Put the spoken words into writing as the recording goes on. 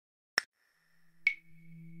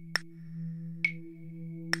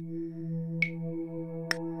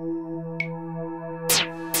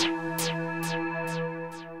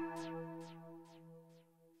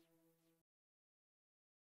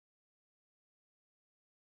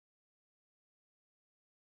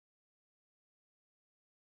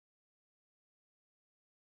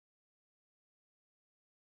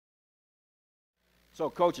So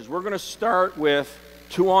coaches, we're going to start with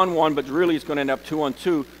 2-on-1, but really it's going to end up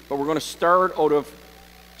 2-on-2, but we're going to start out of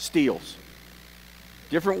steals.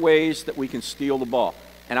 Different ways that we can steal the ball.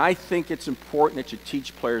 And I think it's important that you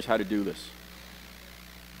teach players how to do this.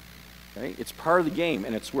 Okay? It's part of the game,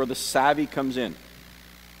 and it's where the savvy comes in.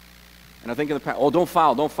 And I think in the past, oh, don't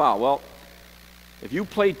foul, don't foul. Well, if you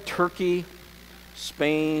played Turkey,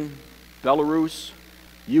 Spain, Belarus,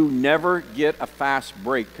 you never get a fast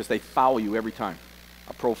break because they foul you every time.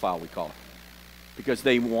 A profile, we call it. Because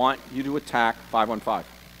they want you to attack 5-on-5.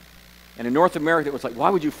 And in North America, it was like, why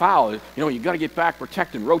would you foul? You know, you got to get back,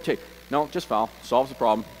 protect, and rotate. No, just foul. Solves the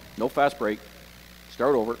problem. No fast break.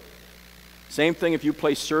 Start over. Same thing if you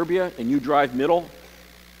play Serbia and you drive middle,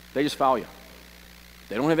 they just foul you.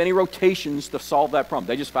 They don't have any rotations to solve that problem.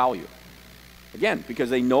 They just foul you. Again, because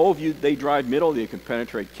they know if they drive middle, they can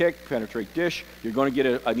penetrate kick, penetrate dish. You're going to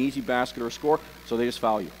get an easy basket or a score, so they just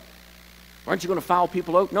foul you. Aren't you going to foul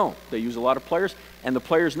people out? No. They use a lot of players, and the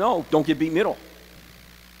players know, don't get beat middle.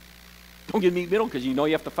 Don't get beat middle because you know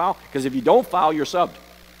you have to foul. Because if you don't foul, you're subbed.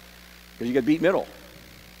 Because you get beat middle.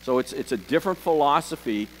 So it's a different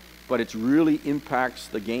philosophy, but it really impacts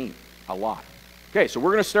the game a lot. Okay, so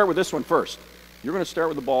we're going to start with this one first. You're going to start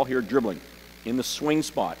with the ball here dribbling in the swing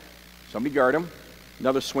spot. Somebody guard him.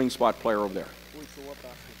 Another swing spot player over there.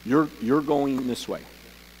 You're going this way.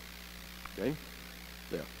 Okay?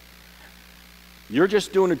 There. You're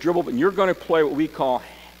just doing a dribble, but you're going to play what we call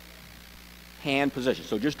hand position.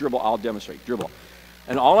 So just dribble, I'll demonstrate. Dribble.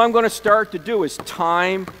 And all I'm going to start to do is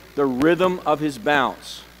time the rhythm of his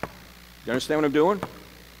bounce. You understand what I'm doing?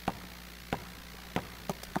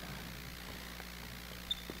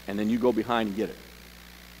 And then you go behind and get it.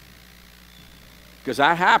 Because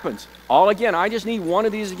that happens. Again, I just need one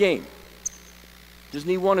of these a game. Just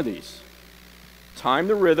need one of these. Time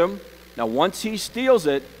the rhythm. Now once he steals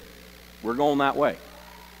it, we're going that way.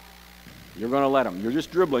 You're going to let him. You're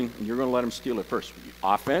just dribbling, and you're going to let him steal it first.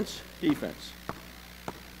 Offense, defense.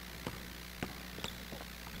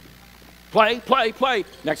 Play, play, play.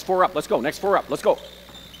 Next 4 up. Let's go. Next 4 up. Let's go.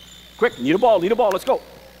 Quick. Need a ball. Need a ball. Let's go.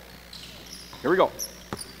 Here we go.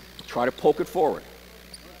 Try to poke it forward.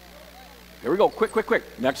 Here we go. Quick, quick,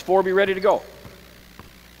 quick. Next 4, be ready to go.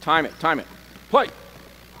 Time it. Time it. Play.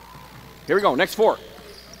 Here we go. Next 4.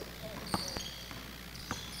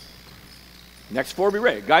 Next 4, be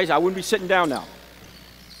ready. Guys, I wouldn't be sitting down now.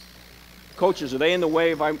 Coaches, are they in the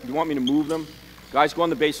way? Do you want me to move them? Guys, go on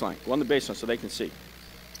the baseline. Go on the baseline so they can see.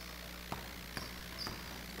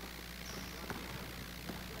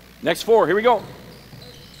 Next 4, here we go.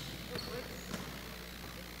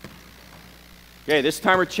 Okay, this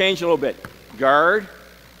time we're changing a little bit. Guard,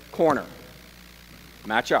 corner.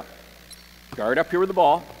 Match up. Guard up here with the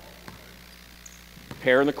ball.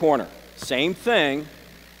 Pair in the corner. Same thing.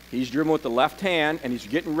 He's dribbling with the left hand, and he's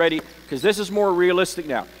getting ready, because this is more realistic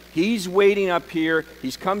now. He's waiting up here.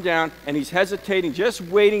 He's come down, and he's hesitating, just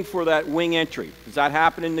waiting for that wing entry. Does that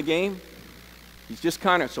happen in the game? He's just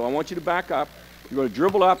kind of, so I want you to back up. You're going to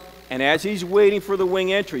dribble up, and as he's waiting for the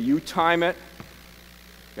wing entry, you time it.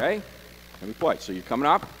 Okay? Let me play. So you're coming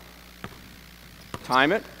up.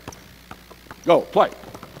 Time it. Go. Play.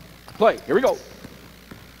 Play. Here we go.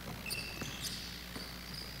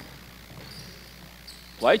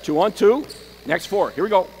 Play. 2-on-2. Next 4. Here we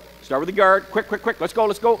go. Start with the guard. Quick, quick, quick. Let's go.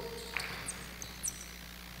 Let's go.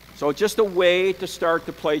 So it's just a way to start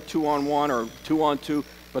to play 2-on-1 or 2-on-2,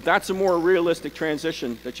 but that's a more realistic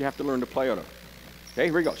transition that you have to learn to play out of. Okay,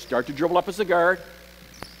 here we go. Start to dribble up as the guard.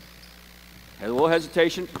 Had a little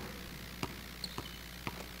hesitation.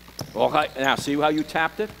 Okay, now see how you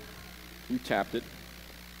tapped it? You tapped it.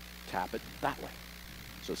 Tap it that way.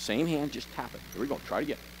 So same hand, just tap it. Here we go. Try it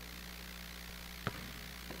again.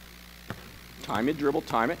 Time it, dribble,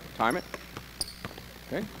 time it, time it.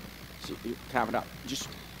 Okay? So you tap it out. Just.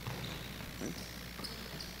 Okay.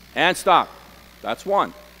 And stop. That's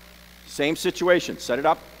 1. Same situation. Set it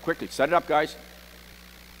up quickly. Set it up, guys.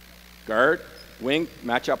 Guard, wing,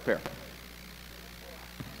 match up pair.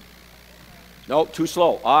 No, too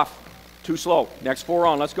slow. Off. Too slow. Next 4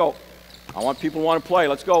 on. Let's go. I want people who want to play.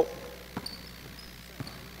 Let's go.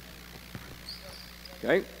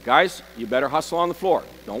 Okay, guys, you better hustle on the floor.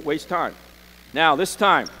 Don't waste time. Now, this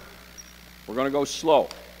time, we're going to go slow.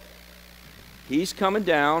 He's coming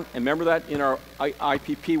down, and remember that in our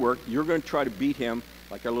IPP work, you're going to try to beat him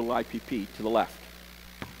like our little IPP to the left.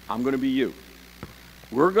 I'm going to be you.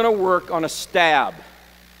 We're going to work on a stab.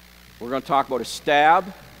 We're going to talk about a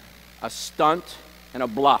stab, a stunt, and a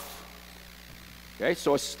bluff. Okay,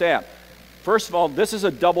 so a stab. First of all, this is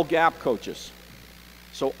a double gap, coaches.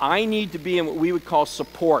 So I need to be in what we would call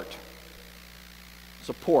support.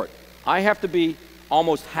 Support. I have to be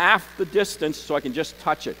almost half the distance so I can just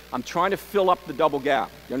touch it. I'm trying to fill up the double gap.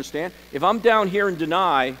 You understand? If I'm down here and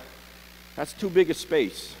deny, that's too big a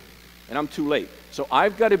space, and I'm too late. So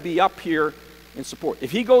I've got to be up here in support.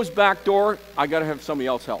 If he goes back door, I got to have somebody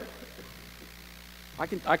else help.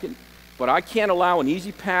 But I can't allow an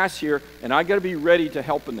easy pass here, and I got to be ready to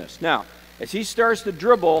help in this. Now, as he starts to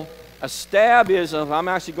dribble, a stab is if I'm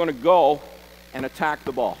actually going to go and attack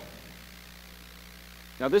the ball.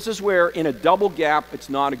 Now, this is where in a double gap, it's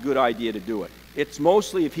not a good idea to do it. It's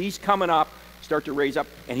mostly if he's coming up, start to raise up,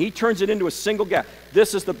 and he turns it into a single gap.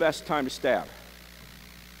 This is the best time to stab.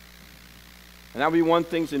 And that would be one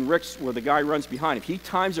thing in Rick's where the guy runs behind. If he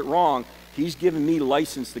times it wrong, he's giving me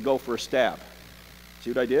license to go for a stab.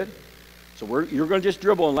 See what I did? So you're going to just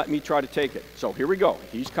dribble and let me try to take it. So here we go.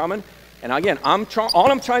 He's coming. And again,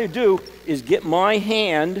 all I'm trying to do is get my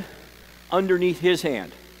hand underneath his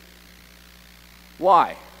hand.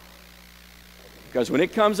 Why? Because when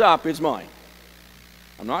it comes up, it's mine.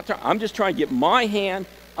 I'm just trying to get my hand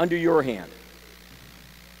under your hand.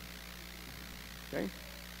 Okay?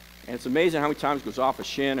 And it's amazing how many times it goes off a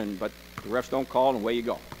shin, but the refs don't call, and away you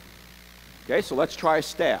go. Okay, so let's try a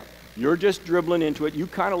stab. You're just dribbling into it. You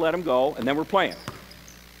kind of let him go, and then we're playing.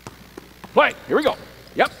 Play. Here we go.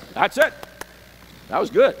 Yep, that's it. That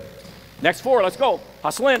was good. Next 4, let's go.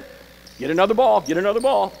 Hustle in. Get another ball. Get another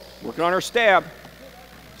ball. Working on our stab.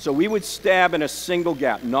 So we would stab in a single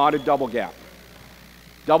gap, not a double gap.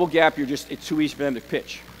 Double gap, it's too easy for them to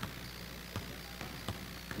pitch.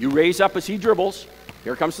 You raise up as he dribbles.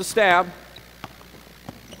 Here comes the stab.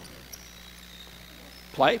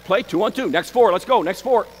 Play, 2-on-2. Next 4, let's go. Next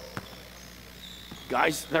 4.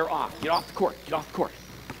 Guys, they're off. Get off the court. Get off the court.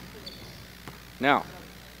 Now,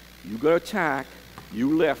 you go to attack,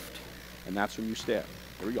 you lift, and that's when you stab.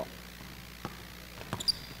 Here we go.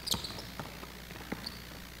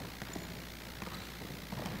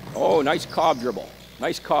 Oh, nice cob dribble.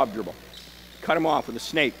 Nice cob dribble. Cut him off with a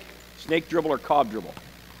snake. Snake dribble or cob dribble.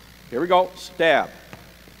 Here we go. Stab.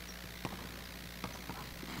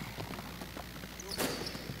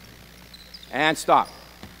 And stop.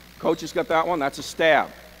 Coach has got that one. That's a stab.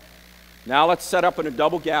 Now let's set up in a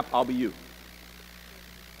double gap. I'll be you.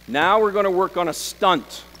 Now we're going to work on a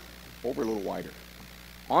stunt. Over a little wider.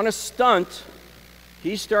 On a stunt,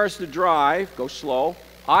 he starts to drive. Go slow.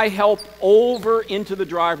 I help over into the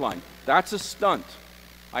drive line. That's a stunt.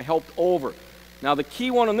 I helped over. Now the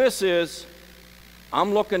key one on this is,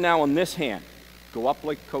 I'm looking now on this hand. Go up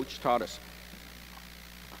like Coach taught us.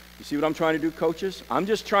 You see what I'm trying to do, coaches? I'm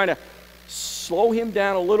just trying to slow him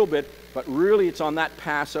down a little bit, but really it's on that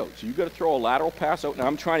pass out. So you've got to throw a lateral pass out, and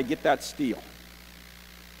I'm trying to get that steal.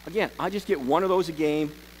 Again, I just get one of those a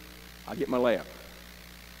game, I get my layup.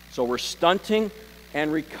 So we're stunting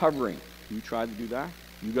and recovering. You try to do that,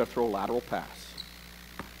 you've got to throw a lateral pass.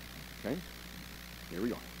 Okay, here we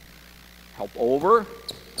go. Help over.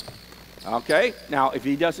 Okay, now if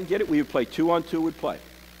he doesn't get it, we would play 2-on-2 would play.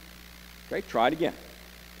 Okay, try it again.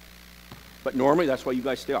 But normally that's why you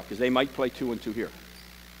guys stay off, because they might play 2-on-2 here.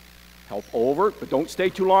 Help over, but don't stay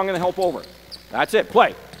too long in the help over. That's it,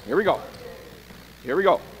 play. Here we go. Here we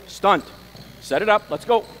go. Stunt. Set it up, let's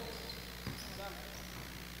go.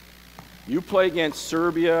 You play against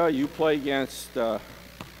Serbia, you play against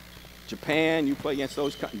Japan, you play against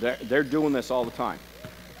those countries. They're doing this all the time,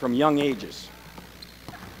 from young ages.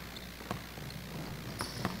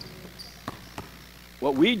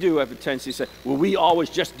 What we do have a tendency to say, well, we always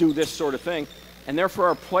just do this sort of thing, and therefore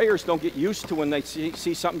our players don't get used to when they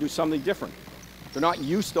see something do something different. They're not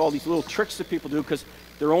used to all these little tricks that people do because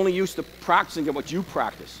they're only used to practicing at what you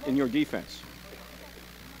practice in your defense.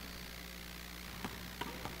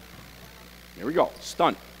 Here we go,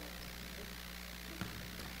 stunt.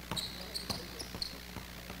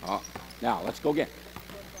 Now, let's go again.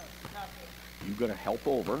 You've got to help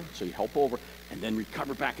over, so you help over, and then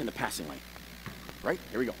recover back in the passing lane. Right?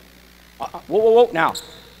 Here we go. Whoa. Now,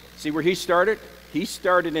 see where he started? He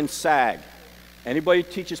started in sag. Anybody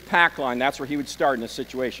who teaches pack line, that's where he would start in this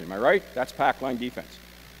situation. Am I right? That's pack line defense.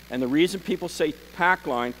 And the reason people say pack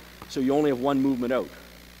line, so you only have one movement out.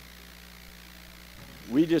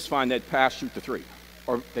 We just find that pass, shoot the 3.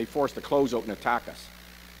 Or they force the close out and attack us.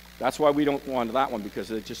 That's why we don't want that one, because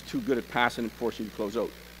they're just too good at passing and forcing you to close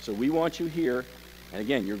out. So we want you here, and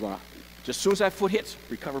again, you're going to, just as soon as that foot hits,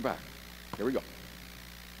 recover back. Here we go.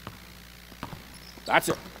 That's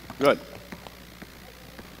it. Good.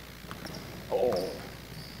 Oh.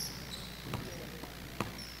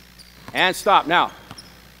 And stop. Now,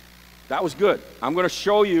 that was good. I'm going to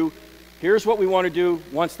show you, here's what we want to do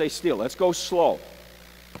once they steal. Let's go slow.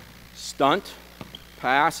 Stunt,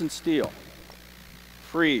 pass, and steal.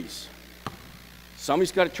 Freeze.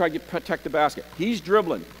 Somebody's got to try to protect the basket. He's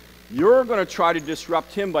dribbling. You're going to try to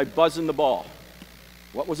disrupt him by buzzing the ball.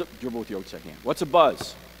 What was it? Dribble with the outside hand. What's a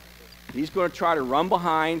buzz? He's going to try to run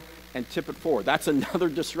behind and tip it forward. That's another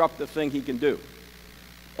disruptive thing he can do.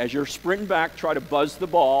 As you're sprinting back, try to buzz the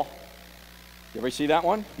ball. Everybody see that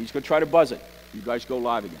one? He's going to try to buzz it. You guys go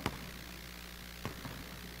live again.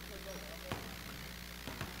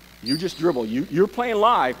 You just dribble. You're playing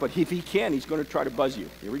live, but if he can, he's going to try to buzz you.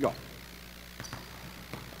 Here we go.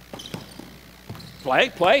 Play,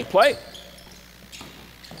 play, play.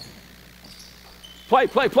 Play,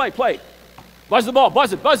 play, play, play. Buzz the ball.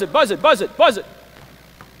 Buzz it, buzz it, buzz it, buzz it, buzz it.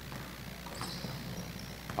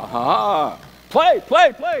 Aha. Play,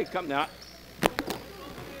 play, play. Come now.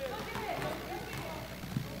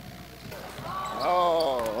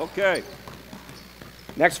 Oh, okay.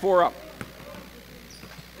 Next 4 up.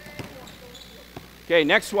 Okay,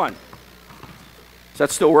 next one. Is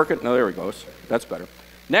that still working? No, there it goes. That's better.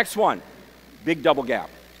 Next one. Big double gap.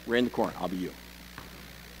 We're in the corner. I'll be you.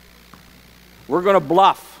 We're going to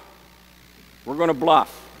bluff. We're going to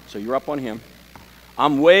bluff. So you're up on him.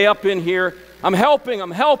 I'm way up in here. I'm helping,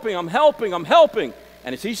 I'm helping, I'm helping, I'm helping.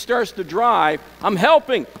 And as he starts to drive, I'm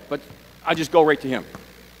helping, but I just go right to him.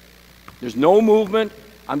 There's no movement.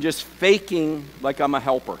 I'm just faking like I'm a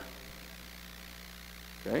helper.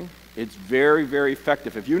 Okay? It's very, very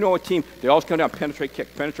effective. If you know a team, they always come down, penetrate,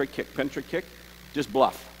 kick, penetrate, kick, penetrate, kick. Just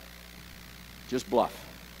bluff. Just bluff.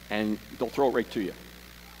 And they'll throw it right to you.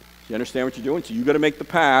 You understand what you're doing? So you got to make the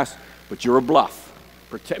pass, but you're a bluff.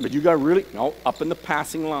 But you got to really, no, up in the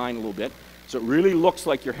passing line a little bit, so it really looks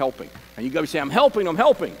like you're helping. And you got to say, I'm helping, I'm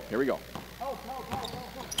helping. Here we go.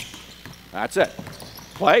 That's it.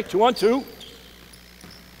 Play, 2-on-2.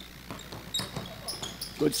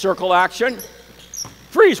 Good circle action.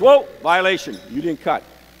 Freeze, whoa, violation. You didn't cut.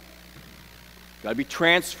 Got to be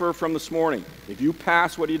transfer from this morning. If you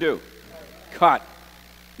pass, what do? Cut.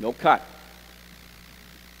 No cut.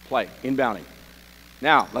 Play, inbounding.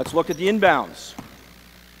 Now, let's look at the inbounds.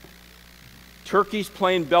 Turkey's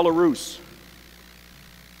playing Belarus.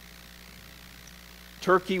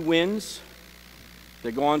 Turkey wins,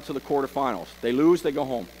 they go on to the quarterfinals. They lose, they go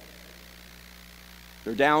home.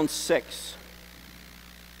 They're down 6.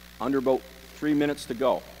 Under about 3 minutes to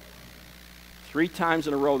go. 3 times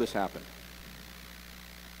in a row this happened.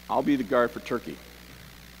 I'll be the guard for Turkey.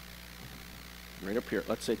 Right up here.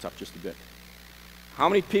 Let's say it's up just a bit. How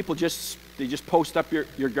many people just post up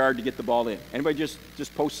your guard to get the ball in? Anybody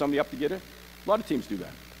just post somebody up to get it? A lot of teams do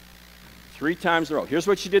that. 3 times in a row. Here's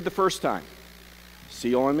what she did the first time.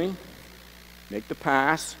 Seal on me, make the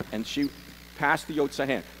pass, and she passed the outside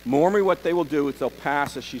hand. Normally what they will do is they'll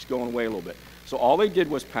pass as she's going away a little bit. So all they did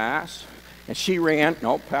was pass, and she ran,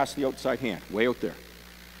 no, passed the outside hand, way out there.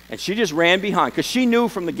 And she just ran behind, because she knew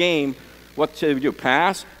from the game what to do.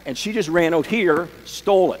 Pass, and she just ran out here,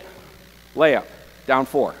 stole it. Layup, down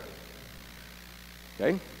 4.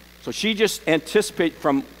 Okay? So she just anticipated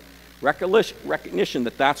from recognition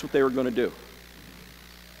that that's what they were going to do.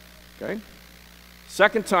 Okay?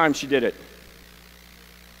 Second time she did it.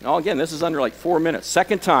 Now again, this is under like 4 minutes.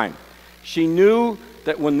 Second time, she knew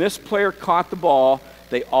that when this player caught the ball,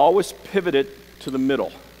 they always pivoted to the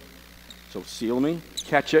middle. So seal me,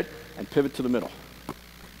 catch it, and pivot to the middle.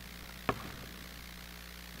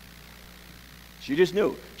 She just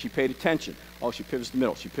knew. She paid attention. Oh, she pivots to the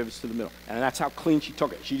middle. She pivots to the middle. And that's how clean she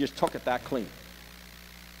took it. She just took it that clean.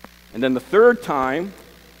 And then the third time,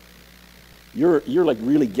 you're like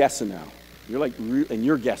really guessing now. You're like, and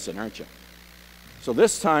you're guessing, aren't you? So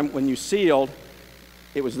this time, when you sealed,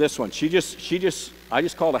 it was this one. I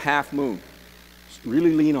just called a half moon.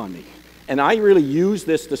 Really lean on me. And I really use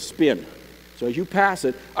this to spin. So as you pass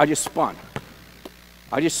it, I just spun.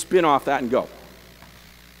 I just spin off that and go.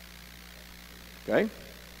 Okay?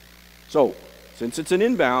 So, since it's an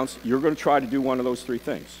inbounds, you're going to try to do one of those 3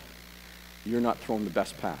 things. You're not throwing the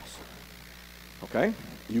best pass. Okay?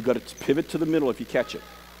 You've got to pivot to the middle if you catch it.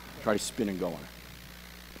 Try to spin and go on it.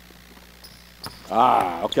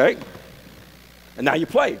 Ah, okay. And now you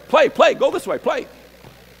play. Play, play. Go this way. Play.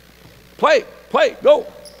 Play, play. Go.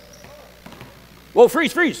 Whoa,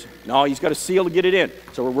 freeze, freeze. No, he's got a seal to get it in.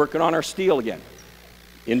 So we're working on our steal again.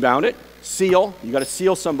 Inbound it. Seal. You got to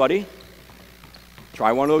seal somebody.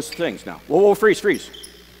 Try one of those things now. Whoa, whoa, freeze, freeze.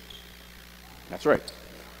 That's right.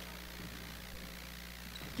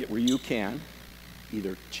 Get where you can.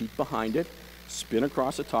 Either cheat behind it, spin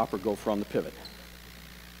across the top, or go from the pivot.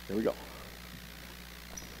 There we go.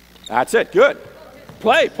 That's it. Good.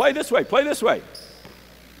 Play. Play this way. Play this way.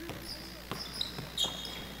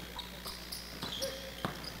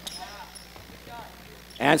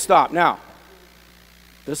 And stop. Now,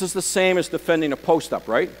 This is the same as defending a post-up,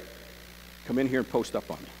 right? Come in here and post up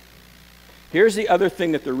on me. Here's the other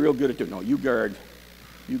thing that they're real good at doing. No, you guard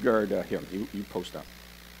him. You post up.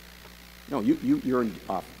 No, you're in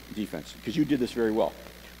defense because you did this very well.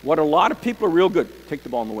 What a lot of people are real good, take the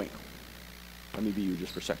ball in the wing. Let me be you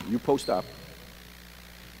just for a second. You post up.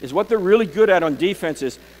 Is what they're really good at on defense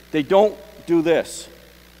is they don't do this.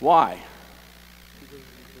 Why?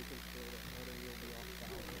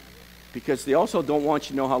 Because they also don't want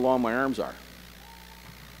you to know how long my arms are.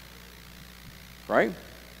 Right?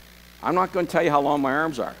 I'm not going to tell you how long my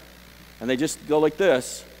arms are. And they just go like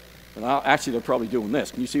this. And actually, they're probably doing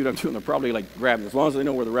this. Can you see what I'm doing? They're probably like grabbing, as long as they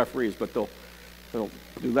know where the referee is, but they'll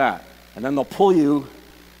do that. And then they'll pull you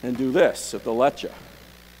and do this if they'll let you.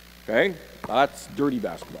 Okay? That's dirty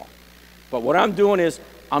basketball. But what I'm doing is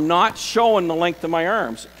I'm not showing the length of my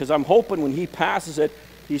arms because I'm hoping when he passes it,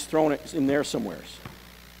 he's throwing it in there somewheres.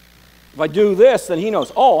 If I do this, then he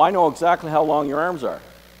knows, oh, I know exactly how long your arms are.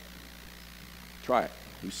 Try it.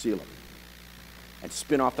 You seal them. And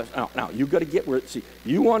spin off that. Now you've got to get where, see,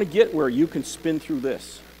 you want to get where you can spin through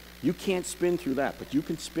this. You can't spin through that, but you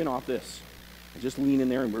can spin off this. And just lean in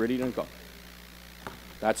there and we're ready to go.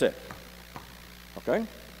 That's it. Okay?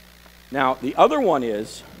 Now, the other one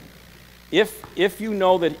is, if you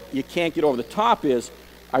know that you can't get over the top is,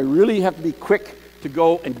 I really have to be quick to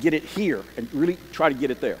go and get it here and really try to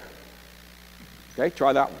get it there. Okay?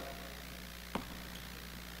 Try that one.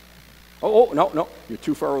 Oh, no. You're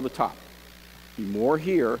too far over the top. Be more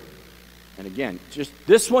here. And again, just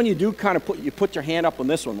this one you do kind of put your hand up on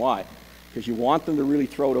this one. Why? Because you want them to really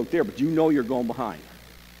throw it out there, but you know you're going behind.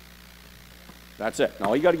 That's it. Now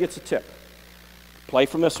all you got to get is a tip. Play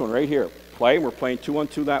from this one right here. Play. We're playing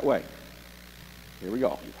 2-on-2 that way. Here we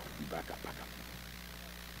go. Back up.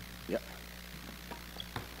 Yep.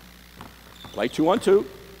 Play 2-on-2.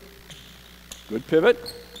 Good pivot.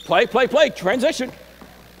 Play. Transition.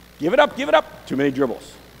 Give it up. Too many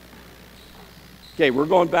dribbles. Okay, we're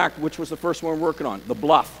going back. Which was the first one we're working on? The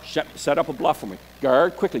bluff. Set up a bluff for me.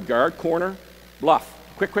 Guard, quickly. Guard, corner, bluff.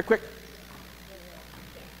 Quick.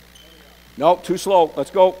 No, too slow.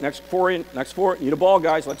 Let's go. Next four. Need a ball,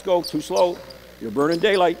 guys. Let's go. Too slow. You're burning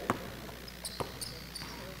daylight.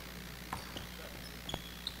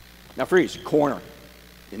 Now freeze. Corner.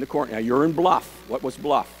 In the corner. Now you're in bluff. What was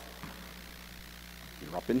bluff?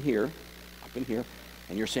 You're up in here.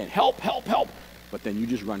 And you're saying, help. But then you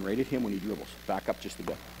just run right at him when he dribbles. Back up just a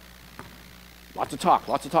bit. Lots of talk.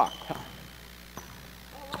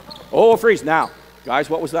 Oh, freeze. Now, guys,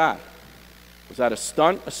 what was that? Was that a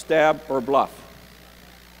stunt, a stab, or a bluff?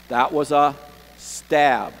 That was a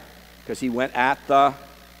stab because he went at the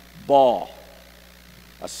ball.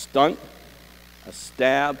 A stunt, a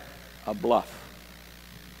stab, a bluff.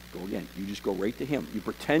 Go again. You just go right to him. You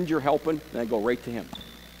pretend you're helping, then go right to him.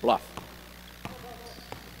 Bluff.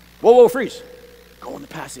 Whoa, freeze. Go in the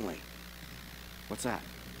passing lane. What's that?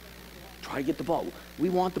 Try to get the ball. We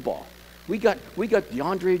want the ball. We got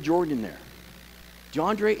DeAndre Jordan in there.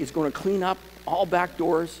 DeAndre is going to clean up all back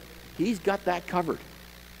doors. He's got that covered.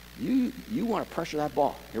 You want to pressure that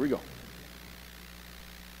ball. Here we go.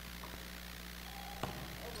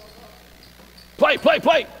 Play.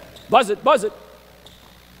 Buzz it.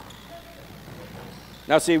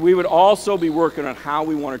 Now see, we would also be working on how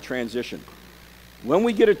we want to transition. When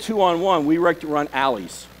we get a 2-on-1, we like to run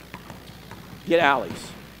alleys. Get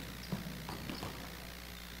alleys.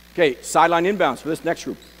 Okay, sideline inbounds for this next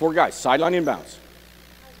group. 4 guys, sideline inbounds.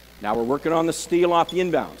 Now we're working on the steal off the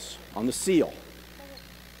inbounds, on the seal.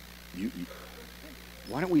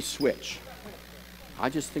 Why don't we switch? I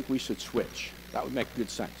just think we should switch. That would make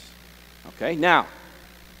good sense. Okay, now.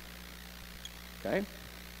 Okay,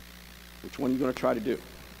 which one are you going to try to do?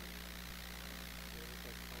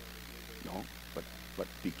 No. But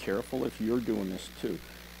be careful if you're doing this too.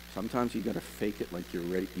 Sometimes you got to fake it like you're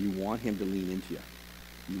ready. You want him to lean into you.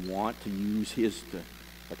 You want to use his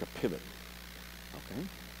like a pivot. Okay?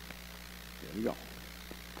 There we go.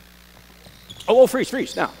 Oh,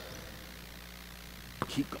 freeze. Now.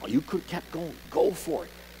 Keep going. You could have kept going. Go for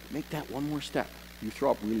it. Make that one more step. You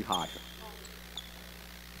throw up really high.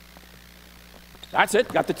 That's it.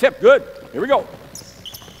 Got the tip. Good. Here we go.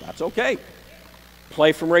 That's okay.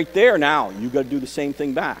 Play from right there. Now, you got to do the same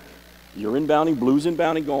thing back. You're inbounding, Blue's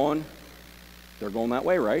inbounding, going. They're going that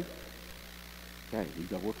way, right? Okay, you've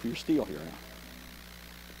got to work for your steal here now.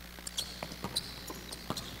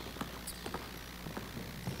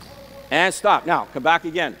 And stop. Now, come back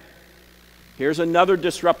again. Here's another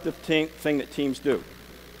disruptive thing that teams do.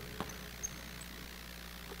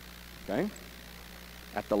 Okay?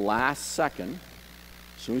 At the last second,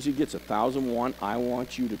 as soon as he gets 1,001, I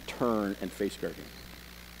want you to turn and face guard him.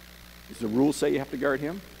 Does the rule say you have to guard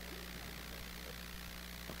him?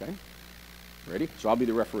 Okay. Ready? So I'll be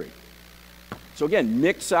the referee. So again,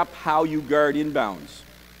 mix up how you guard inbounds.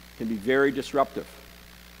 Can be very disruptive.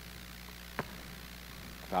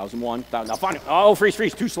 1,001. Now find it. Oh,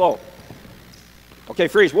 freeze, too slow. Okay,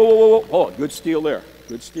 freeze. Whoa. Oh, good steal there.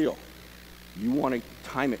 Good steal. You want to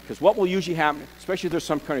time it, because what will usually happen, especially if there's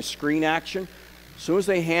some kind of screen action, as soon as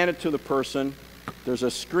they hand it to the person, there's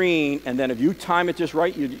a screen, and then if you time it just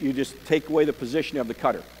right, you just take away the position of the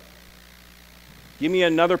cutter. Give me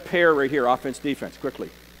another pair right here, offense, defense, quickly.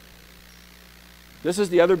 This is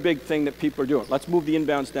the other big thing that people are doing. Let's move the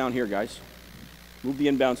inbounds down here, guys. Move the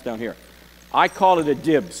inbounds down here. I call it a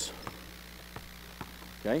dibs.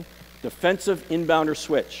 Okay? Defensive inbounder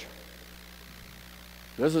switch.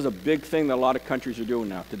 This is a big thing that a lot of countries are doing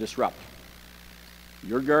now to disrupt.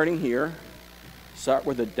 You're guarding here. Start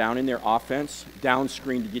with a down in there offense, down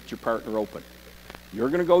screen to get your partner open. You're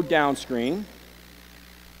going to go down screen.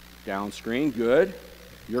 Down screen, good.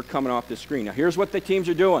 You're coming off the screen. Now here's what the teams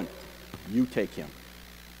are doing. You take him.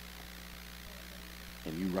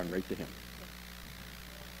 And you run right to him.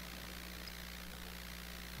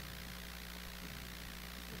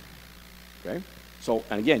 Okay? So,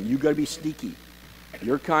 and again, you got to be sneaky.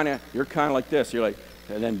 You're kind of like this. You're like,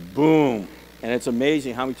 and then boom. And it's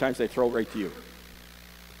amazing how many times they throw it right to you.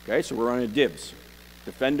 Okay, so we're on a dibs.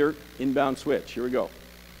 Defender, inbound switch. Here we go.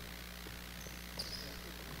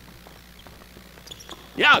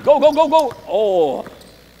 Yeah, go. Oh.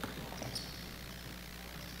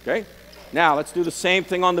 Okay, now let's do the same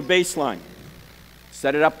thing on the baseline.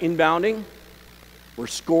 Set it up inbounding. We're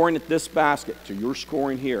scoring at this basket, so you're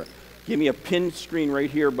scoring here. Give me a pin screen right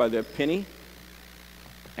here by the penny,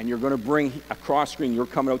 and you're going to bring a cross screen. You're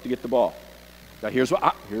coming out to get the ball. Now here's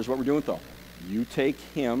what we're doing though. You take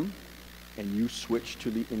him, and you switch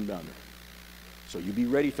to the inbounder. So you be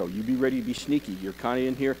ready though. You be ready to be sneaky. You're kind of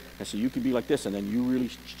in here, and so you can be like this, and then you really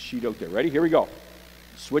cheat out there. Ready? Here we go.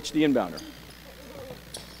 Switch the inbounder.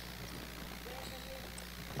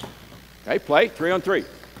 Okay, play 3-on-3.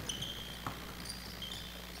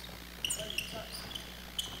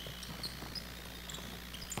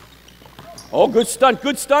 Oh, good stunt.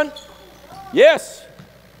 Yes.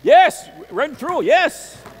 Ran through,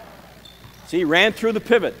 yes. See, ran through the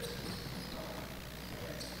pivot.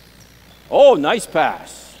 Oh, nice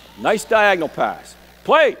pass. Nice diagonal pass.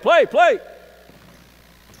 Play.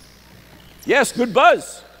 Yes, good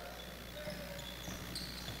buzz.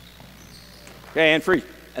 Okay, and free.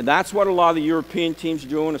 And that's what a lot of the European teams are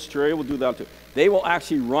doing. Australia will do that too. They will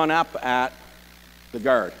actually run up at the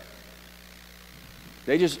guard.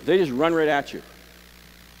 They just run right at you.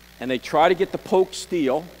 And they try to get the poke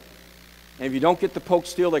steal. And if you don't get the poke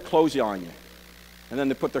steal, they close you on you. And then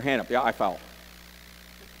they put their hand up. Yeah, I foul.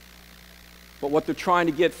 But what they're trying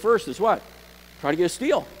to get first is what? Try to get a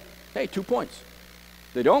steal. Hey, 2 points.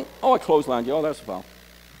 They don't? Oh, I clotheslined you. Oh, that's a foul.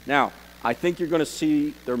 Now, I think you're going to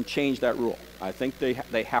see them change that rule. I think they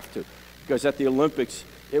have to. Because at the Olympics,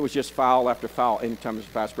 it was just foul after foul anytime there's a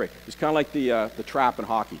fast break. It's kind of like the trap in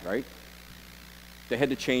hockey, right? They had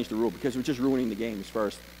to change the rule because it was just ruining the game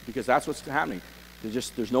because that's what's happening.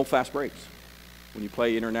 There's no fast breaks when you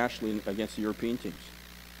play internationally against the European teams.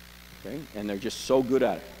 Okay? And they're just so good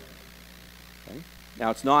at it. Okay?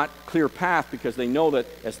 Now, it's not clear path because they know that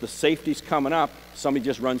as the safety's coming up, somebody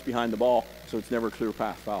just runs behind the ball, so it's never a clear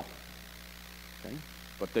path foul. Okay?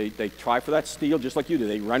 But they try for that steal just like you do.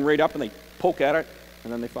 They run right up and they poke at it,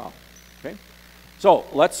 and then they foul. Okay? So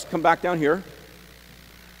let's come back down here.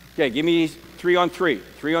 Okay, give me 3-on-3.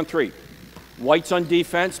 3-on-3. Whites on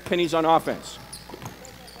defense, pennies on offense.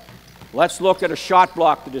 Let's look at a shot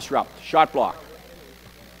block to disrupt. Shot block.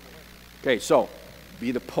 Okay, so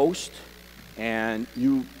be the post, and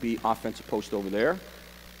you be offensive post over there.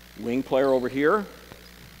 Wing player over here.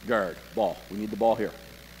 Guard. Ball. We need the ball here.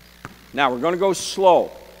 Now, we're going to go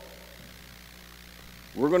slow.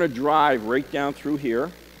 We're going to drive right down through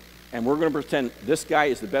here, and we're going to pretend this guy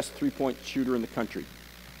is the best three-point shooter in the country.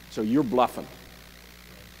 So you're bluffing.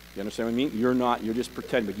 You understand what I mean? You're not. You're just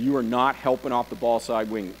pretending, but you are not helping off the ball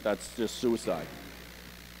side wing. That's just suicide.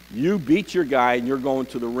 You beat your guy, and you're going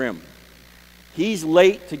to the rim. He's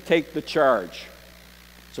late to take the charge.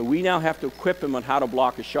 So we now have to equip him on how to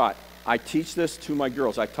block a shot. I teach this to my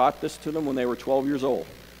girls. I taught this to them when they were 12 years old.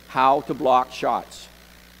 How to block shots.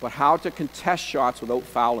 But how to contest shots without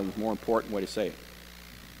fouling is a more important way to say it.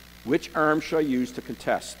 Which arm should I use to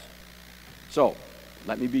contest? So,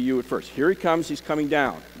 let me be you at first. Here he comes. He's coming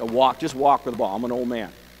down. Now just walk with the ball. I'm an old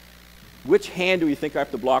man. Which hand do you think I have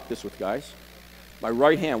to block this with, guys? My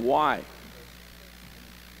right hand. Why?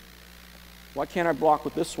 Why can't I block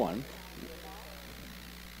with this one?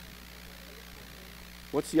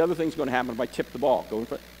 What's the other thing's going to happen if I tip the ball? Go in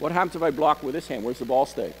front. What happens if I block with this hand? Where's the ball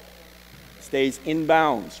stay? Stays in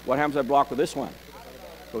bounds. What happens if I block with this one?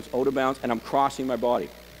 Goes out of bounds, and I'm crossing my body.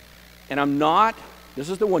 And I'm not, this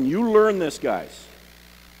is the one, you learn this, guys.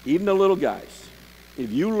 Even the little guys.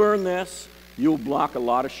 If you learn this, you'll block a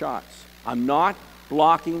lot of shots. I'm not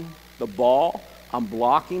blocking the ball. I'm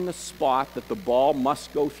blocking the spot that the ball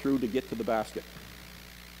must go through to get to the basket.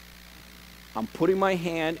 I'm putting my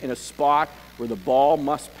hand in a spot where the ball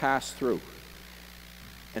must pass through.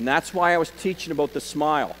 And that's why I was teaching about the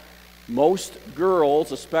smile. Most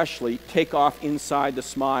girls, especially, take off inside the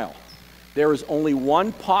smile. There is only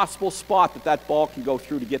one possible spot that that ball can go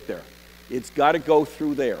through to get there. It's got to go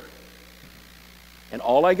through there. And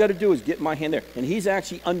all I got to do is get my hand there. And he's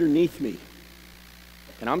actually underneath me.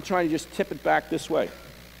 And I'm trying to just tip it back this way.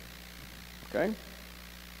 Okay?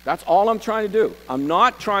 That's all I'm trying to do. I'm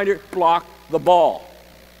not trying to block the ball.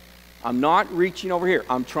 I'm not reaching over here.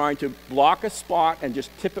 I'm trying to block a spot and just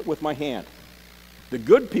tip it with my hand. The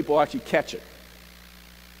good people actually catch it.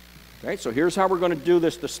 Okay, so here's how we're going to do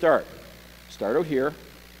this to start. Start out here.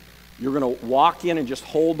 You're going to walk in and just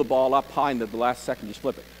hold the ball up high, and at the last second, just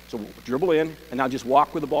flip it. So dribble in, and now just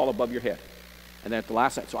walk with the ball above your head. And then at the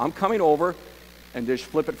last second, so I'm coming over, and just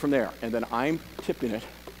flip it from there. And then I'm tipping it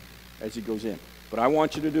as it goes in. But I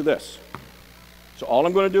want you to do this. So all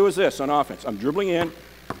I'm going to do is this on offense. I'm dribbling in.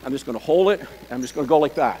 I'm just going to hold it, and I'm just going to go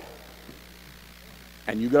like that.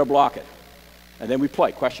 And you got to block it. And then we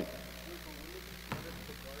play. Question.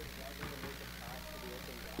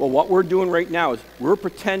 Well, what we're doing right now is we're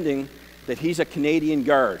pretending that he's a Canadian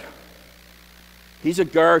guard. He's a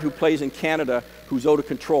guard who plays in Canada who's out of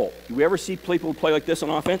control. Do we ever see people who play like this on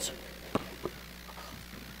offense?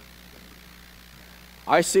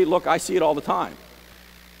 I see it all the time.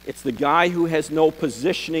 It's the guy who has no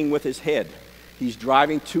positioning with his head. He's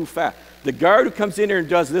driving too fast. The guard who comes in here and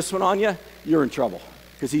does this one on you, you're in trouble.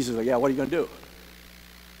 Because he's just like, yeah, what are you going to do?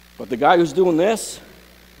 But the guy who's doing this,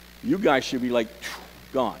 you guys should be like,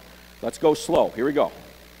 gone. Let's go slow. Here we go.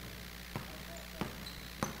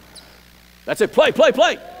 That's it. Play, play,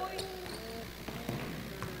 play.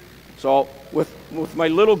 So with my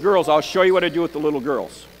little girls, I'll show you what I do with the little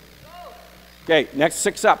girls. Okay, next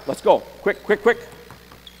 6 up. Let's go. Quick, quick, quick.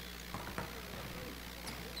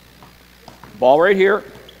 Ball right here.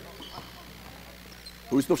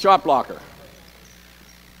 Who's the shot blocker?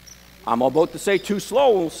 I'm about to say too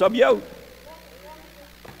slow. We'll sub you out.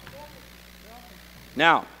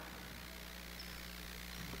 Now,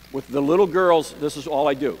 with the little girls, this is all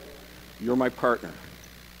I do. You're my partner.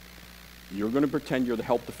 You're going to pretend you're the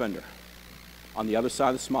help defender on the other side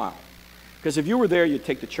of the smile. Because if you were there, you'd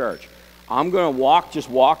take the charge. I'm going to just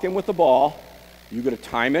walk in with the ball. You're going to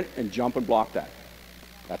time it and jump and block that.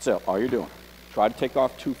 That's it, all you're doing. Try to take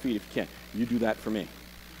off 2 feet if you can. You do that for me.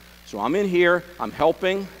 So I'm in here, I'm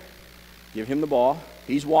helping. Give him the ball.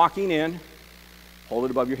 He's walking in. Hold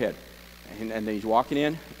it above your head. And then he's walking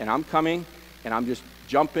in, and I'm coming, and I'm just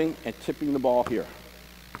jumping and tipping the ball here.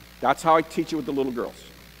 That's how I teach it with the little girls.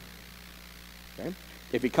 Okay?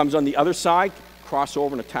 If he comes on the other side, cross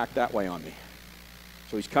over and attack that way on me.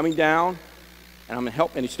 So he's coming down, and I'm going to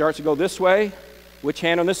help, and he starts to go this way. Which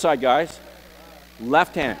hand on this side, guys?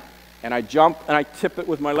 Left hand. And I jump, and I tip it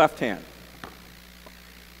with my left hand.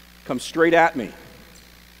 Comes straight at me.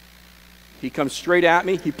 He comes straight at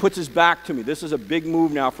me. He puts his back to me. This is a big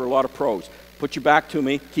move now for a lot of pros. Put your back to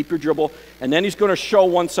me. Keep your dribble. And then he's going to show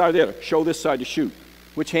one side or the other. Show this side to shoot.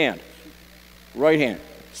 Which hand? Right hand.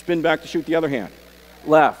 Spin back to shoot the other hand.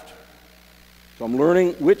 Left. So I'm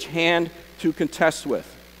learning which hand to contest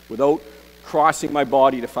with without crossing my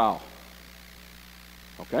body to foul.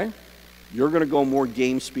 Okay? You're going to go more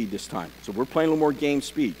game speed this time. So we're playing a little more game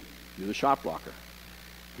speed. You're the shot blocker.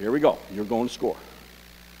 Here we go. You're going to score.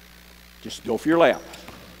 Just go for your layup.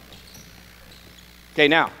 Okay,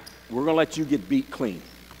 now, we're going to let you get beat clean.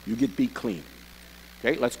 You get beat clean.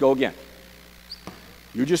 Okay, let's go again.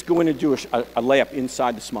 You just go in and do a layup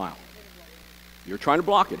inside the smile. You're trying to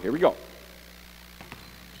block it. Here we go.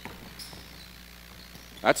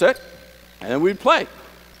 That's it. And then we play.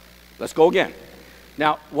 Let's go again.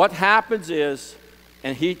 Now, what happens is,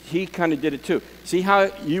 and he kind of did it too. See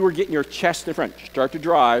how you were getting your chest in front. Start to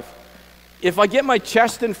drive. If I get my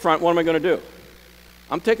chest in front, what am I going to do?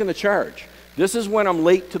 I'm taking the charge. This is when I'm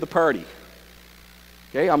late to the party.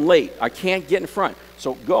 Okay, I'm late. I can't get in front.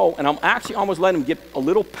 So go, and I'm actually almost letting him get a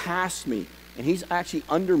little past me, and he's actually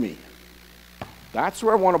under me. That's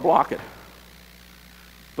where I want to block it.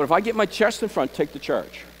 But if I get my chest in front, take the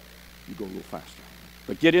charge. You go a little faster.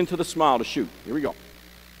 But get into the smile to shoot. Here we go.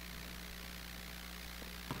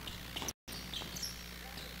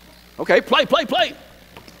 Okay, play, play, play.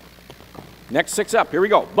 Next 6 up. Here we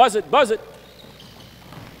go. Buzz it, buzz it.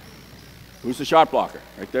 Who's the shot blocker?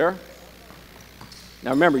 Right there.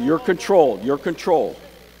 Now remember, you're controlled. You're controlled.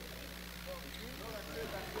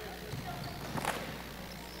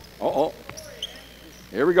 Uh-oh.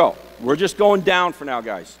 Here we go. We're just going down for now,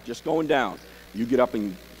 guys. Just going down. You get up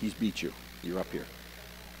and he's beat you. You're up here.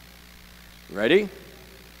 Ready?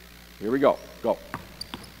 Here we go. Go.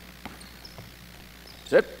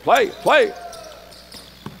 Sit. Play. Play.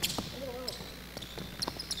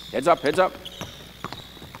 Heads up. Heads up.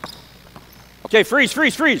 Okay, freeze,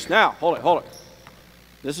 freeze, freeze. Now, hold it, hold it.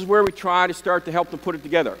 This is where we try to start to help them put it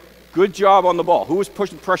together. Good job on the ball. Who is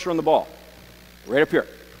pushing pressure on the ball? Right up here.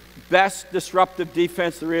 Best disruptive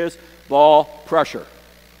defense there is, ball pressure.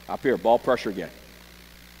 Up here, ball pressure again.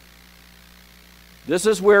 This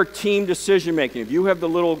is where team decision making. If you have the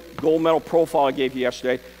little gold medal profile I gave you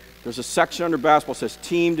yesterday, there's a section under basketball that says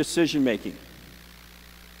team decision making.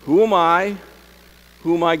 Who am I?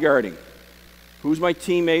 Who am I guarding? Who's my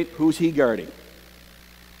teammate? Who's he guarding?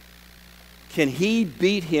 Can he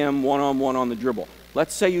beat him one-on-one on the dribble?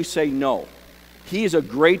 Let's say you say no. He is a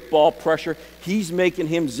great ball pressure. He's making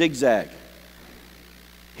him zigzag.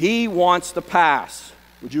 He wants to pass.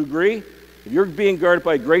 Would you agree? If you're being guarded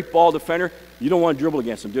by a great ball defender, you don't want to dribble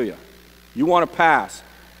against him, do you? You want to pass.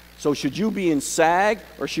 So should you be in sag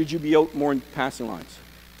or should you be out more in passing lines?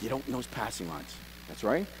 Get out in those passing lines. That's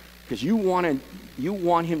right. Because you want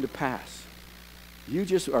him to pass. You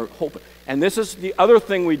just are hoping. And this is the other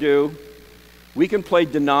thing we do. We can play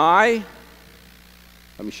deny.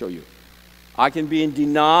 Let me show you. I can be in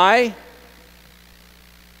deny.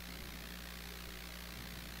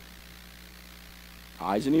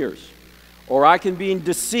 Eyes and ears. Or I can be in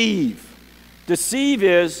deceive. Deceive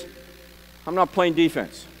is, I'm not playing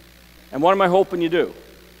defense. And what am I hoping you do?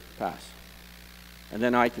 Pass. And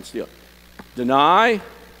then I can steal. Deny,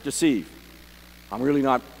 deceive. I'm really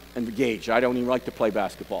not engaged. I don't even like to play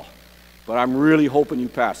basketball. But I'm really hoping you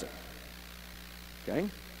pass it. Okay?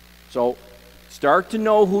 So start to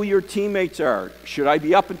know who your teammates are. Should I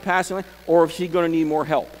be up and passing line, or is he going to need more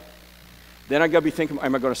help? Then I got to be thinking,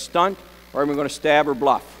 am I going to stunt, or am I going to stab or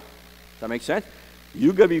bluff? Does that make sense?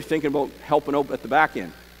 You got to be thinking about helping out at the back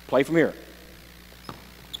end. Play from here.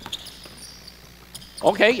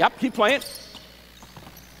 Okay, yep, keep playing.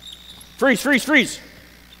 Freeze, freeze, freeze.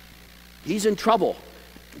 He's in trouble.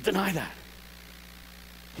 Deny that.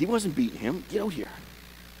 He wasn't beating him. Get out here.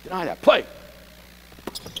 Deny that. Play.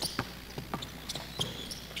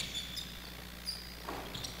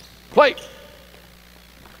 Play.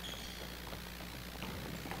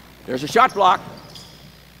 There's a shot block.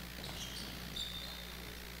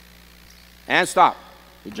 And stop.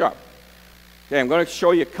 Good job. Okay, I'm going to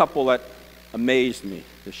show you a couple that amazed me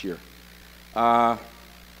this year.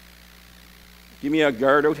 Give me a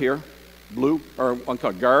guard out here. Blue, or one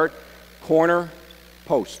called guard, corner,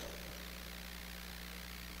 post.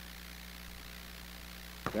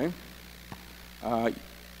 Okay?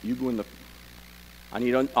 You go in the... I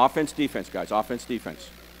need an offense, defense, guys. Offense, defense.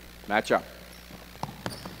 Match up.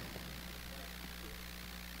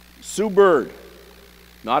 Sue Bird,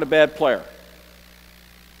 not a bad player.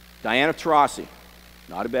 Diana Taurasi,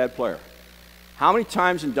 not a bad player. How many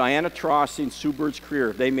times in Diana Taurasi and Sue Bird's career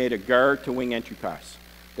have they made a guard to wing entry pass?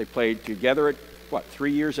 They played together at,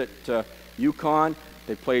 3 years at UConn.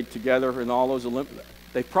 They played together in all those Olympics.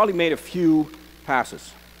 They probably made a few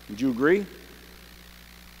passes. Would you agree?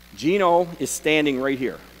 Gino is standing right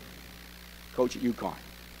here, coach at UConn.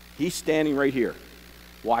 He's standing right here,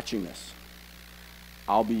 watching this.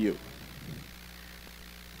 I'll be you.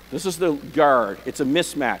 This is the guard. It's a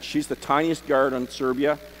mismatch. She's the tiniest guard on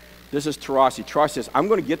Serbia. This is Taurasi. Taurasi says, I'm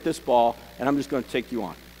going to get this ball, and I'm just going to take you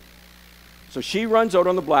on. So she runs out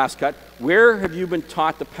on the blast cut. Where have you been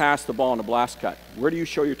taught to pass the ball on the blast cut? Where do you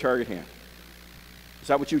show your target hand? Is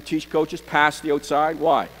that what you teach coaches? Pass the outside?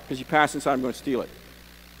 Why? Because you pass inside, I'm going to steal it.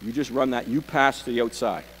 You just run that. You pass to the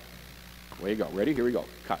outside. There you go. Ready? Here we go.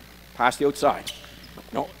 Cut. Pass the outside.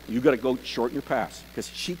 No, you got to go shorten your pass because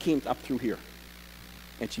she came up through here,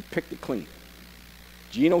 and she picked it clean.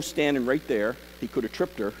 Gino's standing right there. He could have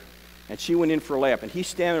tripped her, and she went in for a layup, and he's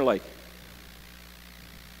standing there like,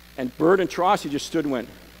 and Bird and Taurasi just stood and went,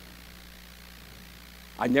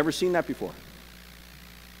 I'd never seen that before.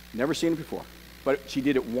 Never seen it before. But she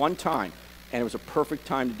did it one time, and it was a perfect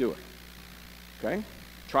time to do it. Okay?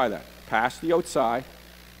 Try that. Pass the outside.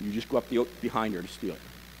 You just go up behind her to steal it.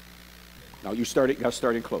 Now you got to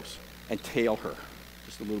start in close and tail her.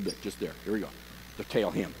 Just a little bit, just there. Here we go. To tail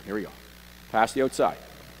him. Here we go. Pass the outside.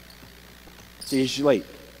 See, she's late.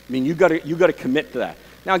 I mean, you got to commit to that.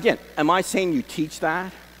 Now again, am I saying you teach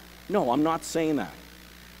that? No, I'm not saying that.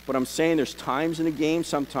 But I'm saying there's times in a game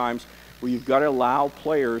sometimes where you've got to allow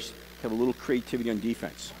players to have a little creativity on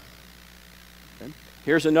defense. Okay?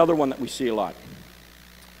 Here's another one that we see a lot.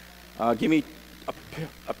 Give me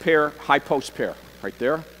a pair, high post pair, right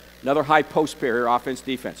there. Another high post pair here, offense,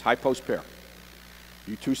 defense, high post pair.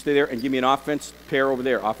 You two stay there and give me an offense pair over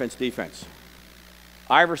there, offense, defense.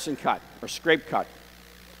 Iverson cut or scrape cut.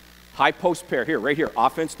 High post pair here, right here,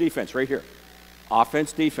 offense, defense, right here.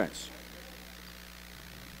 Offense, defense.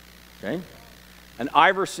 Okay? An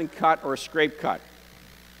Iverson cut or a scrape cut.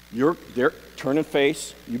 You're there, turn and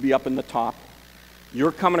face, you be up in the top.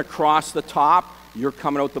 You're coming across the top, you're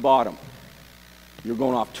coming out the bottom. You're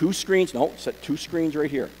going off two screens. No, set two screens right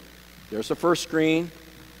here. There's the first screen.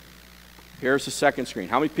 Here's the second screen.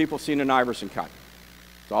 How many people have seen an Iverson cut?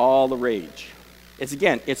 It's all the rage. It's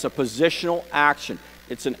a positional action.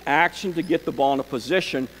 It's an action to get the ball in a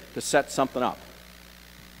position to set something up.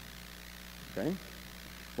 Okay?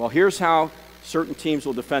 Well, here's how certain teams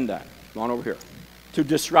will defend that. Go on over here. To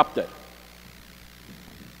disrupt it.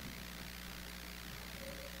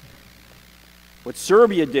 What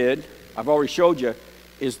Serbia did, I've already showed you,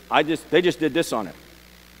 is they just did this on it.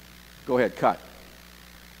 Go ahead, cut.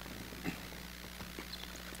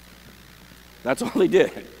 That's all they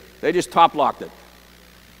did. They just top locked it.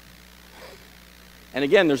 And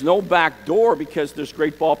again, there's no back door because there's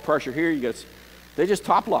great ball pressure here. They just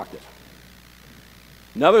top locked it.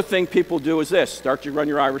 Another thing people do is this. Start to run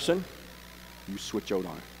your Iverson. You switch out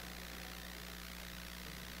on it.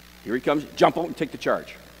 Here he comes. Jump out and take the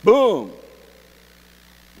charge. Boom!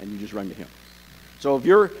 And you just run to him. So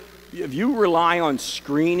if you rely on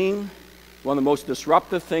screening, one of the most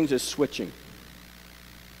disruptive things is switching.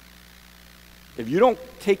 If you don't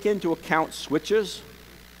take into account switches,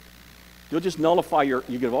 you'll just nullify you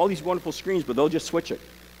get all these wonderful screens, but they'll just switch it.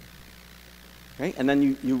 Okay? And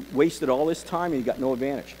then you wasted all this time and you got no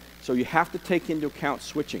advantage. So you have to take into account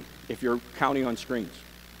switching if you're counting on screens.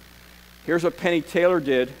 Here's what Penny Taylor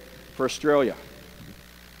did for Australia.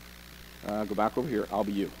 Go back over here. I'll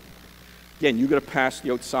be you. Again, you got to pass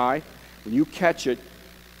the outside. When you catch it,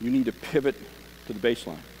 you need to pivot to the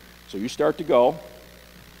baseline. So you start to go.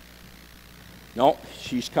 No,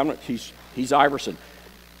 she's coming. He's Iverson.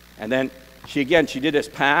 And then she did this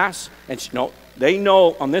pass. And they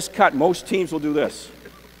know on this cut, most teams will do this.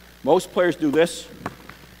 Most players do this,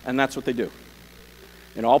 and that's what they do.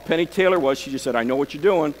 And all Penny Taylor was, she just said, I know what you're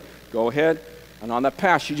doing. Go ahead. And on that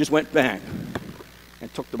pass, she just went bang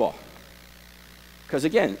and took the ball. Because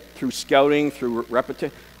again, through scouting, through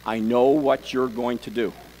repetition, I know what you're going to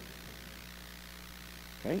do.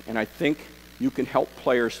 Okay? And I think you can help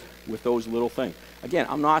players with those little things. Again,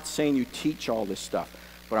 I'm not saying you teach all this stuff,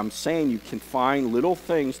 but I'm saying you can find little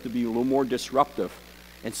things to be a little more disruptive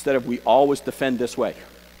instead of we always defend this way.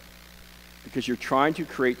 Because you're trying to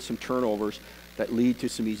create some turnovers that lead to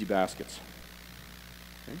some easy baskets.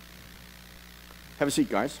 Okay? Have a seat,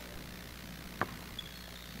 guys.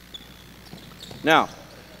 Now,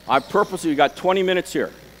 I've purposely got 20 minutes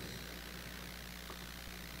here.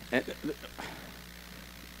 And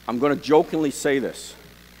I'm going to jokingly say this.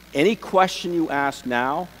 Any question you ask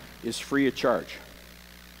now is free of charge.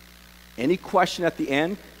 Any question at the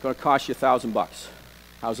end is going to cost you $1,000.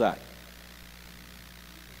 How's that?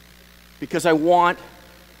 Because I want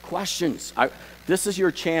questions. This is your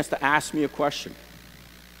chance to ask me a question.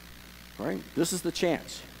 Right? This is the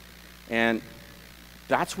chance. And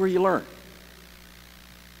that's where you learn.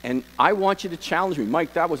 And I want you to challenge me.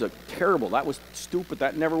 Mike, that was terrible. That was stupid.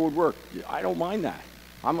 That never would work. I don't mind that.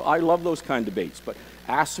 I love those kind of debates. But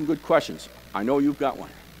ask some good questions. I know you've got one.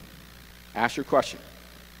 Ask your question.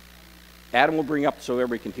 Adam will bring up so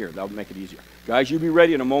everybody can hear. That would make it easier. Guys, you be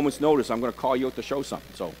ready in a moment's notice. I'm going to call you out to show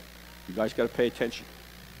something. So you guys got to pay attention.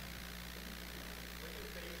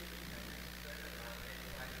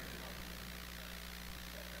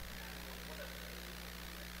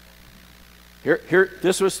 Here,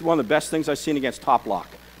 this was one of the best things I've seen against top lock.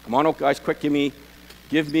 Come on out, guys, quick, give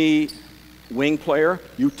me wing player.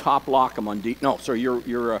 You top lock him on deep. No, sorry,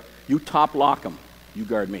 you top lock him. You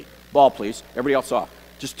guard me. Ball, please. Everybody else off.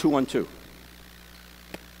 Just 2-on-2.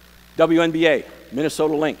 WNBA,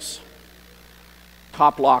 Minnesota Lynx.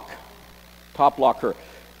 Top lock her.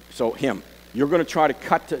 So him. You're going to try to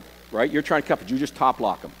cut to, right? You're trying to cut, but you just top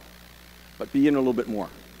lock him. But be in a little bit more.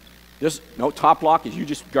 Top lock is you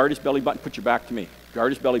just guard his belly button, put your back to me.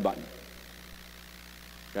 Guard his belly button.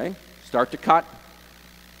 Okay? Start to cut.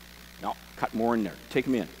 No, cut more in there. Take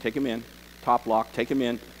him in. Top lock, take him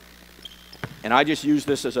in. And I just use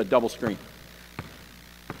this as a double screen.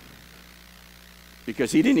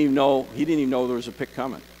 Because he didn't even know there was a pick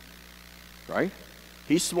coming. Right?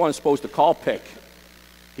 He's the one supposed to call pick.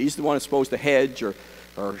 He's the one that's supposed to hedge or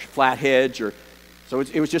flat hedge. So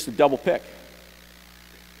it was just a double pick.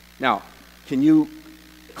 Now, can you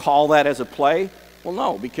call that as a play? Well,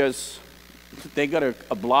 no, because they got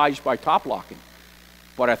obliged by top locking.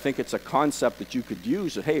 But I think it's a concept that you could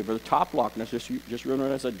use. That, hey, for the top lock, let's just run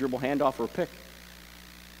it as a dribble handoff or a pick.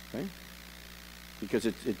 Okay? Because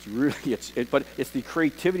it's really, but it's the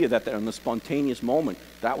creativity of that and the spontaneous moment.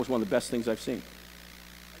 That was one of the best things I've seen.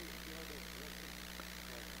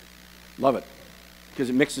 Love it,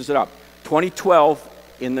 because it mixes it up. 2012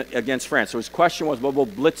 against France. So his question was about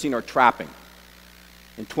blitzing or trapping.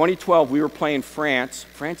 In 2012, we were playing France.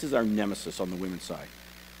 France is our nemesis on the women's side.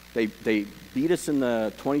 They beat us in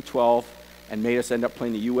the 2012 and made us end up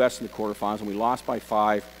playing the U.S. in the quarterfinals, and we lost by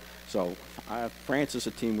 5. So France is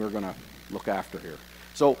a team we're going to look after here.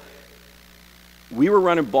 So we were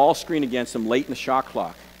running ball screen against them late in the shot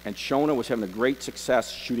clock, and Shona was having a great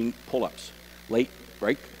success shooting pull-ups. Late,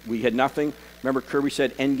 right? We had nothing. Remember Kirby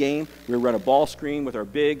said end game? We were running a ball screen with our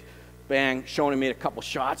big, bang, Shona made a couple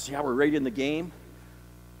shots. Yeah, we're ready in the game.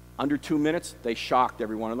 Under 2 minutes, they shocked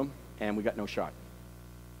every one of them, and we got no shot.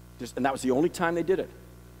 And that was the only time they did it.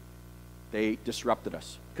 They disrupted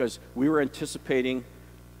us because we were anticipating,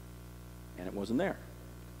 and it wasn't there.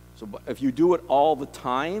 So if you do it all the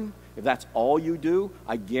time, if that's all you do,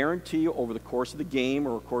 I guarantee you over the course of the game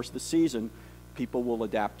or the course of the season, people will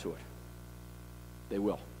adapt to it. They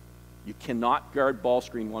will. You cannot guard ball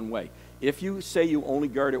screen one way. If you say you only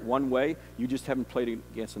guard it one way, you just haven't played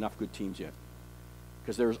against enough good teams yet.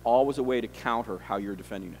 Because there's always a way to counter how you're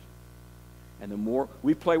defending it. And the more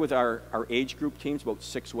we play with our age group teams about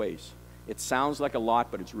 6 ways. It sounds like a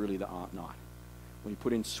lot, but it's really not. When you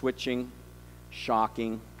put in switching,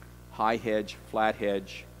 shocking, high hedge, flat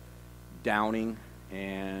hedge, downing,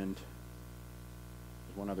 and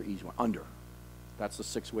there's one other easy one, under. That's the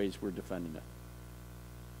 6 ways we're defending it.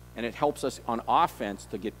 And it helps us on offense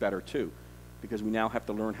to get better too, because we now have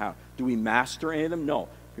to learn how. Do we master any of them? No.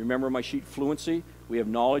 If you remember my sheet, fluency, we have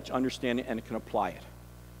knowledge, understanding, and can apply it.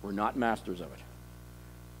 We're not masters of it.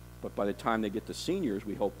 But by the time they get to seniors,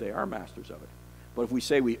 we hope they are masters of it. But if we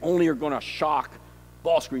say we only are going to shock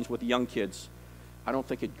ball screens with the young kids, I don't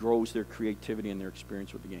think it grows their creativity and their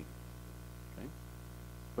experience with the game. Okay?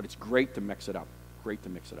 But it's great to mix it up. Great to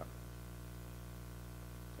mix it up.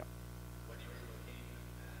 Yeah. When you were looking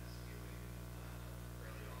at skewing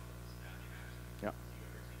early on in the snapping action, Yeah. do you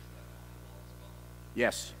ever teach that on the ball as well?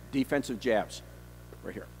 Yes. Defensive jabs.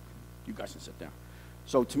 Right here. You guys can sit down.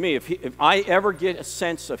 So to me, if I ever get a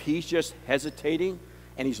sense of he's just hesitating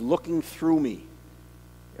and he's looking through me,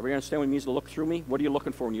 everybody understand what it means to look through me? What are you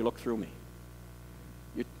looking for when you look through me?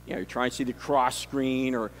 You're trying to see the cross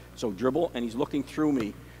screen or so dribble, and he's looking through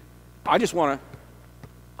me. I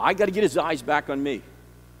got to get his eyes back on me.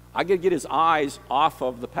 I got to get his eyes off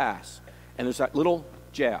of the pass. And there's that little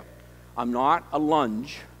jab. I'm not a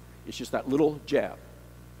lunge. It's just that little jab.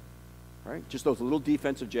 Right? Just those little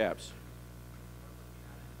defensive jabs.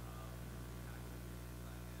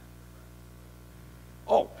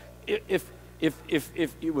 Oh, if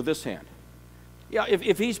with this hand. Yeah,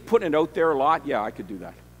 if he's putting it out there a lot, yeah, I could do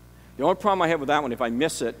that. The only problem I have with that one, if I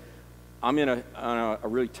miss it, I'm in a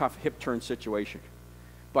really tough hip turn situation.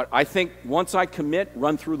 But I think once I commit,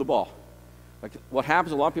 run through the ball. Like what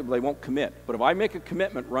happens, a lot of people, they won't commit. But if I make a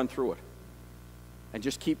commitment, run through it. And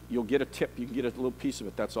just you'll get a tip. You can get a little piece of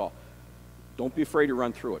it, that's all. Don't be afraid to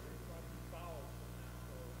run through it.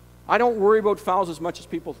 I don't worry about fouls as much as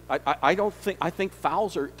people. I think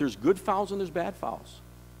fouls there's good fouls and there's bad fouls.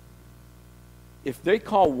 If they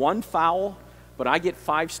call 1 foul, but I get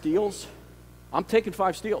 5 steals, I'm taking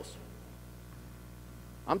 5 steals.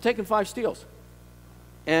 I'm taking 5 steals.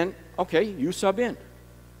 And, okay, you sub in.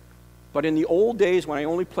 But in the old days when I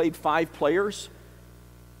only played 5 players,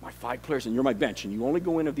 my 5 players, and you're my bench, and you only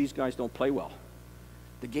go in if these guys don't play well.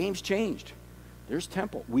 The game's changed. There's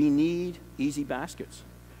tempo. We need easy baskets.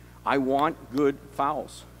 I want good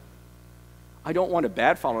fouls. I don't want a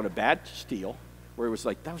bad foul and a bad steal where it was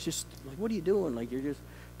like, that was just, like, what are you doing? Like, you're just,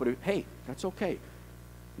 but hey, that's okay.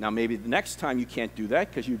 Now, maybe the next time you can't do that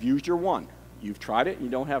because you've used your 1. You've tried it and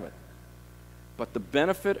you don't have it. But the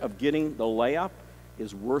benefit of getting the layup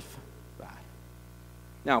is worth that.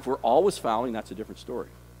 Now, if we're always fouling, that's a different story.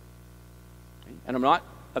 Okay? And I'm not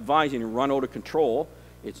advising you to run out of control.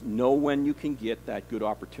 It's know when you can get that good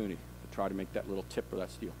opportunity to try to make that little tip or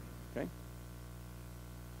that steal. Okay?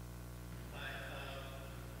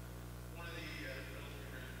 One of the drills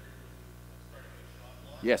we ran through was starting with shot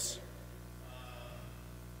block. Yes.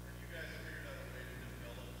 Have you guys figured out a way to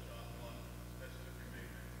develop shot block, especially with your big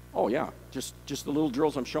men? Oh, yeah. Just the little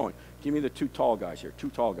drills I'm showing. Give me the 2 tall guys here. 2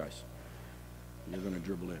 tall guys. You're going to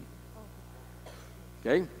dribble in.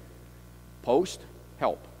 Okay? Post,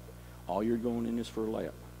 help. All you're going in is for a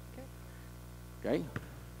layup. Okay?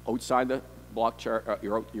 Outside the block chart,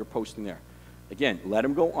 you're posting there. Again, let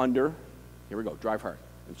him go under. Here we go. Drive hard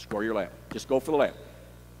and score your layup. Just go for the layup.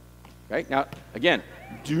 Okay? Now, again,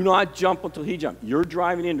 do not jump until he jumps. You're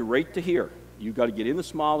driving in right to here. You've got to get in the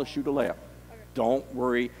small to shoot a layup. Okay. Don't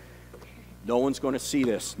worry. No one's going to see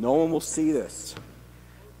this. No one will see this.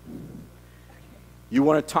 You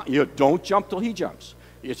want to don't jump till he jumps.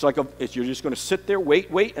 It's like you're just going to sit there,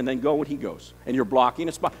 wait, and then go when he goes. And you're blocking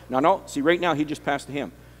a spot. No. See, right now, he just passed to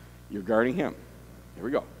him. You're guarding him. Here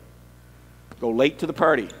we go. Go late to the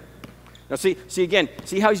party. Now, see again,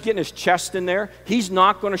 see how he's getting his chest in there? He's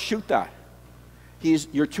not going to shoot that.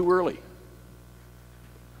 You're too early.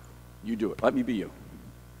 You do it. Let me be you.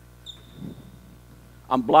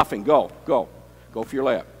 I'm bluffing. Go. Go for your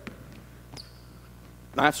layup.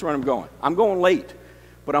 That's where I'm going. I'm going late,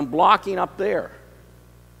 but I'm blocking up there.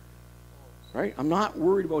 Right? I'm not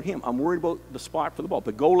worried about him. I'm worried about the spot for the ball.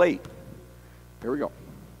 But go late. Here we go.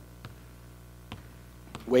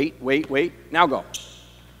 Wait. Now go.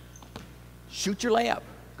 Shoot your layup.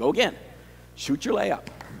 Go again. Shoot your layup.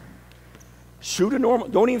 Shoot a normal.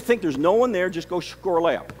 Don't even think there's no one there. Just go score a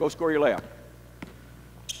layup. Go score your layup.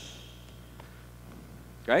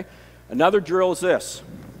 Okay? Another drill is this.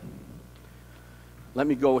 Let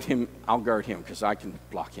me go with him. I'll guard him because I can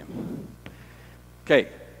block him. Okay.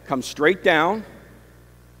 Come straight down.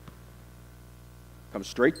 Come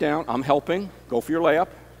straight down. I'm helping. Go for your layup.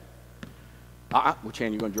 Which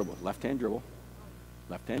hand are you going to dribble? Left hand dribble.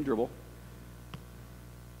 Left hand dribble.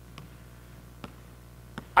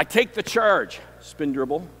 I take the charge. Spin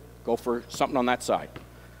dribble. Go for something on that side.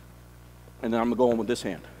 And then I'm going with this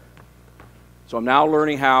hand. So I'm now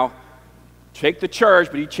learning how to take the charge,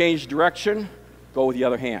 but he changed direction. Go with the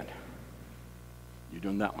other hand. You're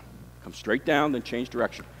doing that one. Come straight down, then change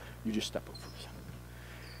direction. You just step over.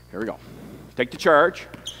 Here we go. Take the charge.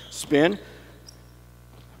 Spin.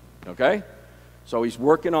 Okay? So he's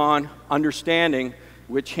working on understanding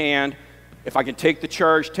which hand, if I can take the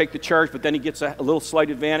charge, but then he gets a little slight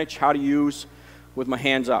advantage, how to use with my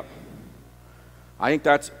hands up. I think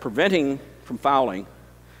that's preventing from fouling,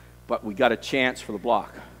 but we got a chance for the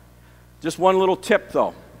block. Just one little tip,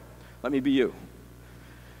 though. Let me be you.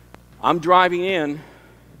 I'm driving in.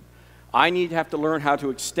 I need to have to learn how to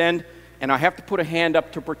extend, and I have to put a hand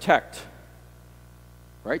up to protect.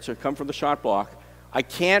 Right? So I come from the shot block. I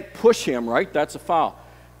can't push him, right? That's a foul.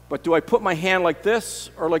 But do I put my hand like this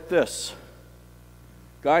or like this?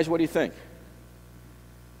 Guys, what do you think?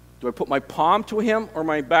 Do I put my palm to him or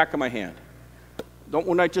my back of my hand?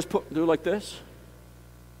 Wouldn't I just do it like this?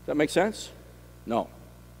 Does that make sense? No.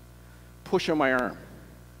 Push on my arm.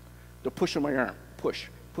 The push on my arm. Push.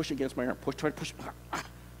 Push against my arm. Try to push.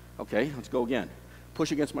 Okay, let's go again.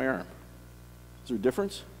 Push against my arm. Is there a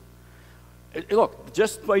difference? Look,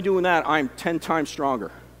 just by doing that, I'm 10 times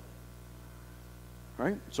stronger.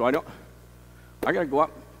 Right? So I got to go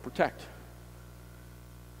up, protect.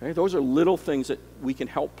 Okay? Those are little things that we can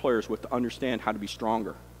help players with to understand how to be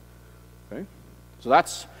stronger. Okay? So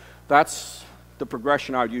that's the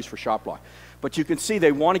progression I would use for shot block. But you can see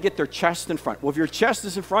they want to get their chest in front. Well, if your chest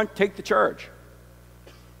is in front, take the charge.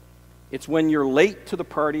 It's when you're late to the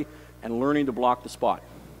party and learning to block the spot.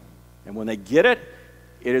 And when they get it,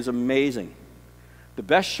 it is amazing. The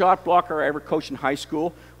best shot blocker I ever coached in high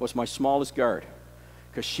school was my smallest guard,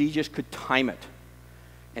 because she just could time it.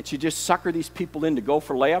 And she'd just sucker these people in to go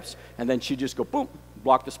for layups, and then she'd just go, boom,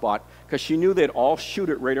 block the spot, because she knew they'd all shoot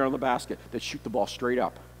it right around the basket. They'd shoot the ball straight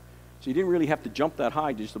up. So you didn't really have to jump that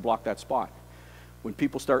high just to block that spot. When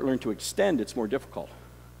people start learning to extend, it's more difficult.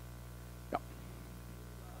 Yeah.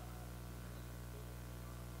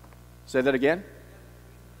 Say that again.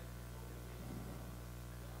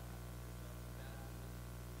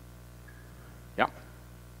 Yeah.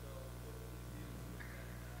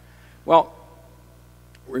 Well,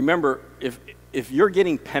 remember, if you're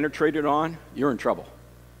getting penetrated on, you're in trouble.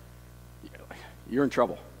 You're in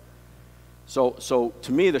trouble. So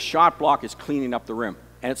to me, the shot block is cleaning up the rim,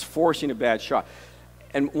 and it's forcing a bad shot.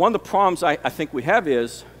 And one of the problems I think we have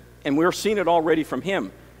is, and we're seeing it already from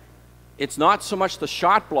him, it's not so much the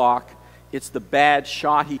shot block, it's the bad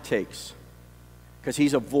shot he takes, because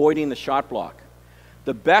he's avoiding the shot block.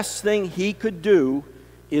 The best thing he could do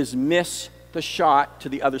is miss the shot to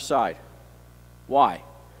the other side. Why?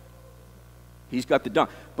 He's got the dunk.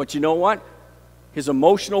 But you know what? His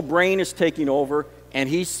emotional brain is taking over, and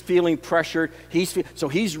he's feeling pressured. So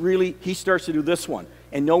he starts to do this one.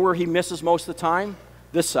 And know where he misses most of the time?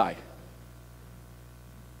 This side.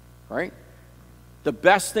 Right? The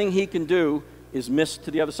best thing he can do is miss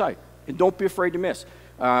to the other side. And don't be afraid to miss.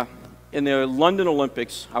 In the London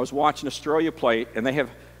Olympics, I was watching Australia play, and they have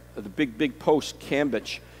the big post,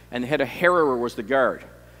 Cambridge, and they had a Herrera was the guard.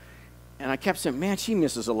 And I kept saying, man, she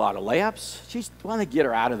misses a lot of layups. Why don't they get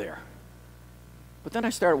her out of there? But then I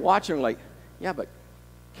started watching her like, yeah, but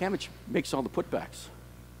Cambridge makes all the putbacks.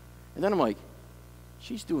 And then I'm like,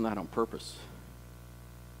 she's doing that on purpose.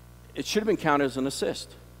 It should have been counted as an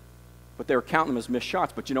assist. But they were counting them as missed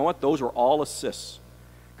shots. But you know what? Those were all assists.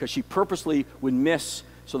 Because she purposely would miss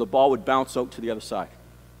so the ball would bounce out to the other side.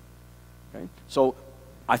 Okay? So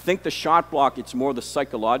I think the shot block, it's more the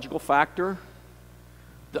psychological factor.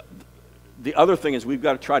 The other thing is we've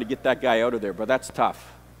got to try to get that guy out of there, but that's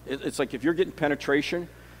tough. It's like if you're getting penetration,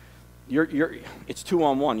 it's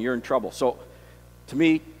 2-on-1, you're in trouble. So to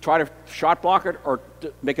me, try to shot block it or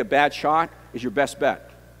make a bad shot is your best bet.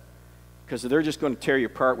 Because they're just going to tear you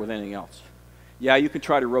apart with anything else. Yeah, you can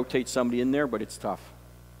try to rotate somebody in there, but it's tough.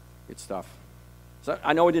 It's tough. So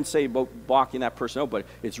I know I didn't say about blocking that person out, but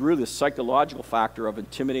it's really the psychological factor of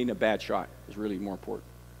intimidating a bad shot is really more important.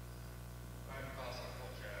 I'm also a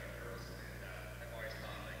coach at Girls, and I've always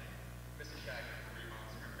thought like missing shot and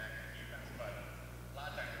rebounds from back in defense, but a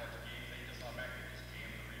lot of times watching games, they just automatically just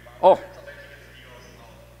jam the rebound. Oh. Sometimes you get steals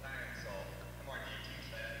all the time, so I'm more do you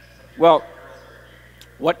teach that? Well,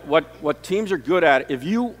 what teams are good at, if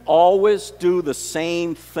you always do the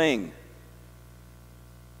same thing,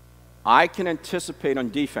 I can anticipate on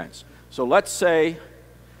defense. So let's say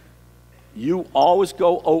you always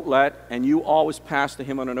go outlet and you always pass to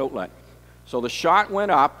him on an outlet. So the shot went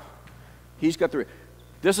up, he's got the...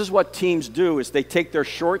 This is what teams do, is they take their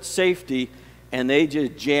short safety and they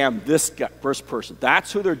just jam this guy, first person.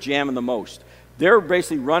 That's who they're jamming the most. They're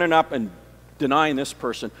basically running up and denying this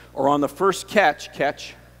person. Or on the first catch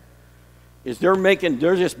is they're making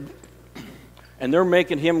him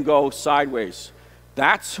go sideways.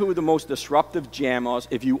 That's who the most disruptive jam is.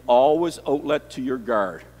 If you always outlet to your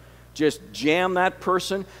guard, just jam that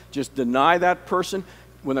person, just deny that person.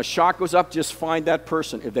 When the shot goes up, just find that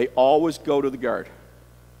person if they always go to the guard.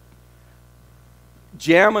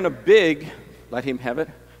 Jam on a big, let him have it.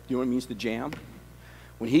 Do you know what it means to jam?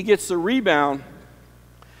 When he gets the rebound,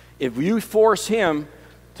 if you force him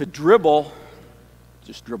to dribble,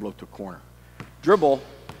 just dribble out to a corner. Dribble,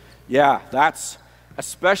 yeah, that's...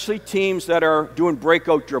 Especially teams that are doing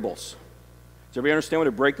breakout dribbles. Does everybody understand what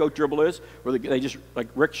a breakout dribble is? Where they just, like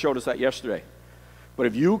Rick showed us that yesterday. But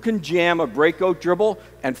if you can jam a breakout dribble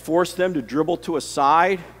and force them to dribble to a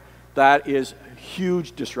side, that is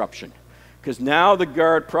huge disruption. Because now the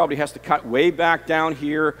guard probably has to cut way back down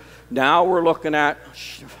here. Now we're looking at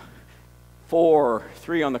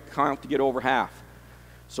 4-3 on the count to get over half.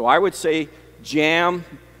 So I would say jam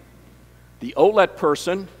the outlet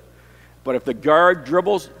person. But if the guard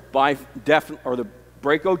dribbles or the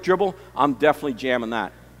breakout dribble, I'm definitely jamming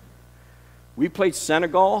that. We played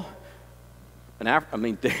Senegal, and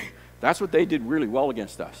that's what they did really well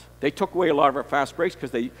against us. They took away a lot of our fast breaks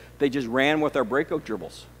because they just ran with our breakout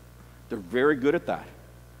dribbles. They're very good at that.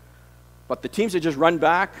 But the teams that just run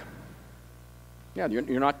back, yeah,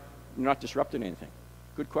 you're not disrupting anything.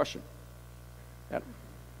 Good question. Yeah.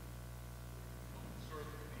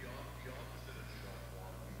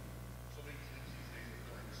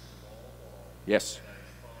 Yes. And I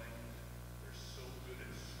find they're so good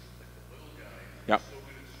at, like the little guys, Yep. so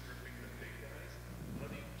good at stripping the big guys. How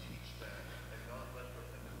do you teach that and not let them,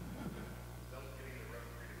 without getting the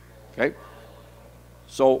referee to call? Okay.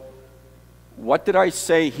 So what did I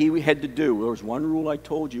say he had to do? There was one rule I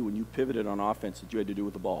told you when you pivoted on offense that you had to do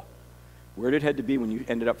with the ball. Where did it had to be when you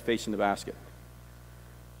ended up facing the basket?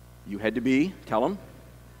 You had to be, tell him,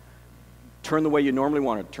 turn the way you normally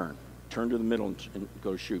want to turn. Turn to the middle and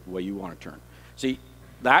go to shoot the way you want to turn. See,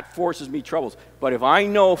 that forces me troubles. But if I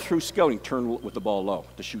know through scouting, turn with the ball low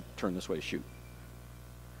to shoot, turn this way to shoot.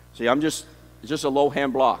 See, it's just a low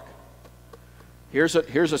hand block. Here's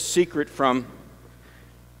a secret from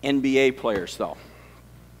NBA players, though.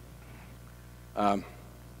 Do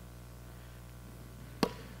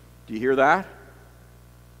you hear that?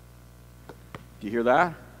 Do you hear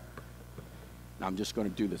that? Now, I'm just going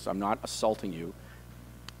to do this. I'm not assaulting you.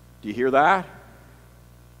 Do you hear that?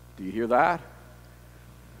 Do you hear that?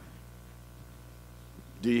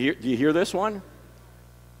 Do you hear this one?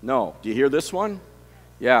 No. Do you hear this one?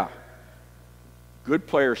 Yeah. Good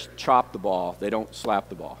players chop the ball. They don't slap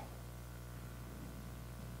the ball.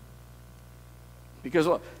 Because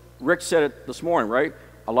look, Rick said it this morning, right?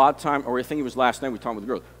 A lot of time, or I think it was last night we talked with the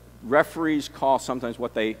girls, referees call sometimes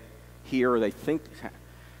what they hear or they think,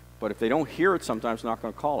 but if they don't hear it sometimes, they're not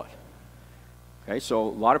going to call it. Okay, so a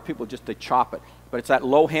lot of people just, they chop it. But it's that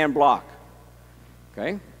low hand block.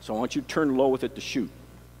 Okay? So I want you to turn low with it to shoot.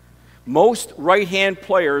 Most right-hand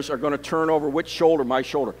players are going to turn over which shoulder? My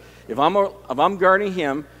shoulder. If I'm guarding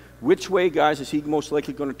him, which way, guys, is he most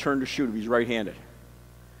likely going to turn to shoot if he's right-handed?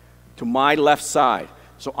 To my left side.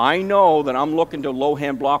 So I know that I'm looking to low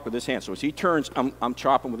hand block with this hand. So as he turns, I'm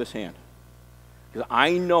chopping with this hand. Because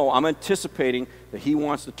I know, I'm anticipating that he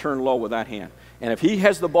wants to turn low with that hand. And if he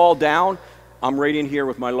has the ball down, I'm right in here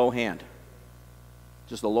with my low hand.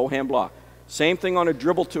 Just a low hand block. Same thing on a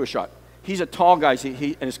dribble to a shot. He's a tall guy,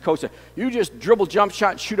 and his coach said, you just dribble jump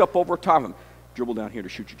shot and shoot up over top of him. Dribble down here to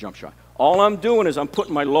shoot your jump shot. All I'm doing is I'm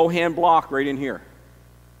putting my low hand block right in here.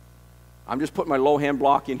 I'm just putting my low hand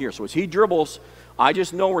block in here. So as he dribbles, I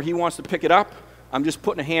just know where he wants to pick it up. I'm just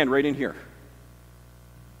putting a hand right in here.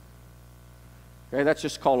 Okay, that's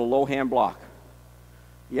just called a low hand block.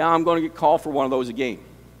 Yeah, I'm going to get called for one of those a game.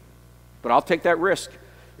 But I'll take that risk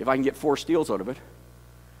if I can get 4 steals out of it.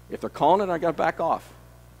 If they're calling it, I got to back off.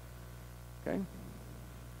 Okay?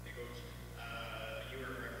 Hey, Coach. You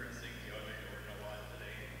were referencing DeAndre Jordan a lot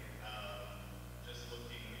today. Just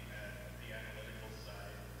looking at the analytical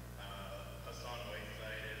side, Hassan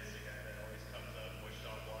Whiteside is the guy that always comes up with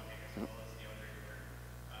shot blocking as well as DeAndre Jordan.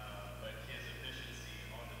 But his efficiency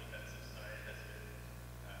on the defensive side has been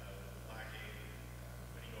lacking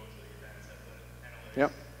when he goes to the advanced analytics. Yep.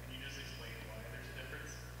 Can you just explain why there's a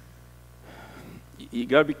difference? You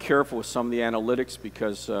got to be careful with some of the analytics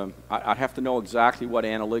because I have to know exactly what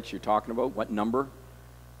analytics you're talking about, what number.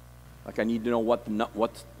 Like I need to know what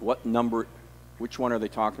number, which one are they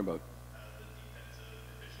talking about? The defensive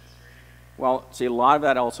efficiency rating. Well, see, a lot of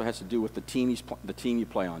that also has to do with the team you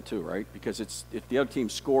play on too, right? Because if the other team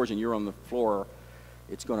scores and you're on the floor,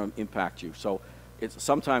 it's going to impact you. So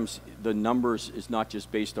sometimes the numbers is not just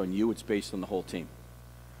based on you; it's based on the whole team.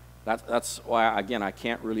 That's why, again, I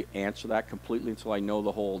can't really answer that completely until I know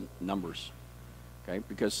the whole numbers, okay?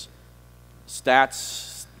 Because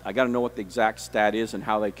stats, I got to know what the exact stat is and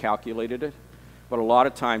how they calculated it. But a lot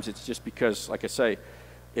of times it's just because, like I say,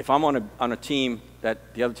 if I'm on a team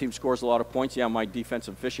that the other team scores a lot of points, yeah, my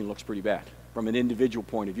defensive efficiency looks pretty bad from an individual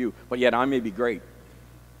point of view. But yet I may be great,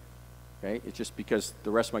 okay? It's just because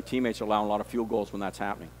the rest of my teammates are allowing a lot of field goals when that's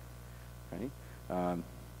happening, okay?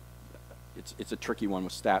 It's a tricky one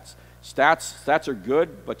with stats. Stats are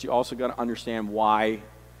good, but you also got to understand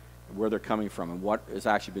where they're coming from and what has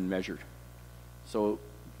actually been measured. So,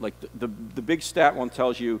 like the big stat one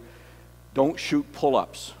tells you, don't shoot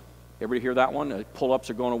pull-ups. Everybody hear that one? Pull-ups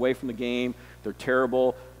are going away from the game. They're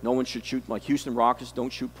terrible. No one should shoot. Like Houston Rockets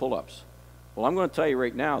don't shoot pull-ups. Well, I'm going to tell you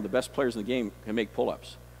right now, the best players in the game can make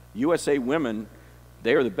pull-ups. USA women,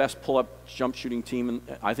 they are the best pull-up jump shooting team,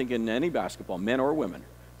 I think, in any basketball, men or women.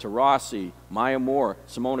 Taurasi, Maya Moore,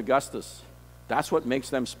 Simone Augustus. That's what makes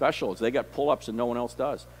them special, is they got pull-ups and no one else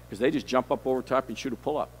does. Because they just jump up over top and shoot a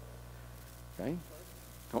pull-up. Okay?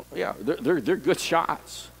 Yeah, they're good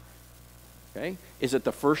shots. Okay? Is it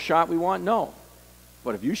the first shot we want? No.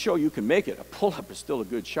 But if you show you can make it, a pull-up is still a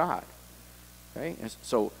good shot. Okay?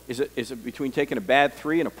 So is it between taking a bad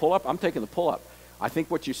 3 and a pull-up? I'm taking the pull-up. I think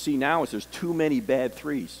what you see now is there's too many bad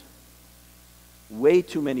 3s. Way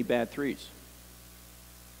too many bad 3s.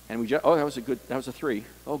 And we just, that was a 3.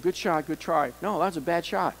 Oh, good shot, good try. No, that was a bad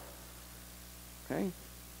shot. Okay?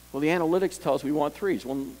 Well, the analytics tell us we want 3s.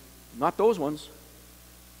 Well, not those ones.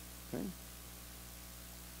 Okay?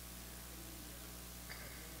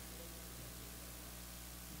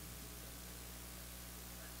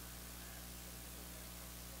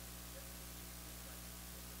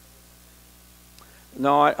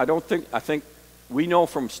 No, I don't think, I think we know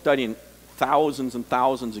from studying thousands and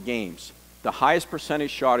thousands of games, the highest percentage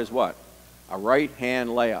shot is what? A right-hand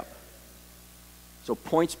layup. So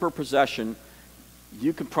points per possession,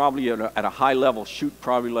 you can probably, at a high level, shoot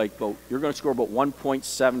probably like about, you're going to score about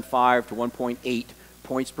 1.75 to 1.8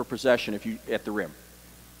 points per possession if you at the rim.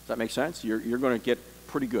 Does that make sense? You're going to get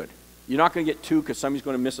pretty good. You're not going to get 2 because somebody's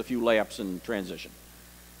going to miss a few layups in transition.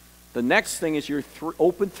 The next thing is your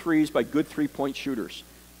open 3s by good 3-point shooters,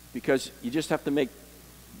 because you just have to make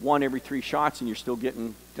 1 every 3 shots and you're still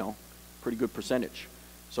getting, pretty good percentage.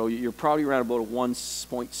 So you're probably around about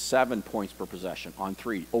 1.7 points per possession on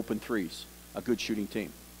 3, open 3s, a good shooting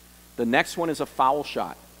team. The next one is a foul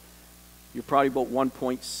shot. You're probably about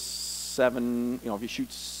 1.7, if you shoot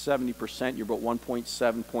 70%, you're about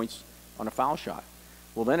 1.7 points on a foul shot.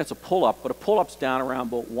 Well, then it's a pull-up, but a pull-up's down around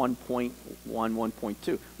about 1.1,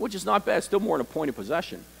 1.2, which is not bad. It's still more than a point of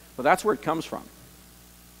possession, but that's where it comes from.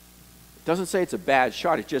 It doesn't say it's a bad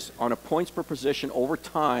shot. It's just on a points per possession over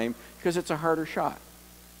time because it's a harder shot.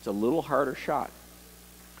 It's a little harder shot.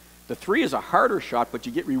 The 3 is a harder shot, but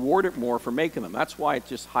you get rewarded more for making them. That's why it's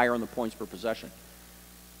just higher on the points per possession.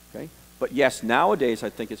 Okay? But yes, nowadays I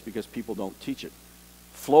think it's because people don't teach it.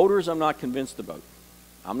 Floaters I'm not convinced about.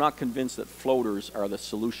 I'm not convinced that floaters are the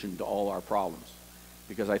solution to all our problems.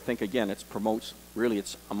 Because I think, again, it promotes, really,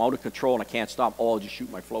 I'm out of control and I can't stop. Oh, I'll just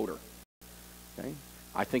shoot my floater. Okay?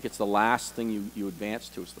 I think it's the last thing you advance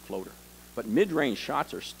to is the floater. But mid-range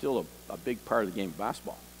shots are still a big part of the game of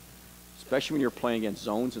basketball, especially when you're playing against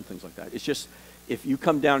zones and things like that. It's just, if you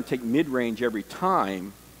come down and take mid-range every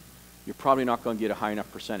time, you're probably not going to get a high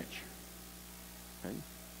enough percentage. Okay?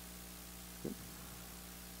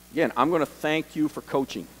 Again, I'm going to thank you for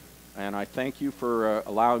coaching, and I thank you for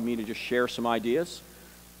allowing me to just share some ideas.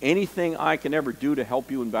 Anything I can ever do to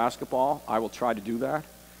help you in basketball, I will try to do that.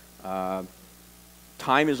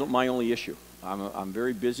 Time isn't my only issue. I'm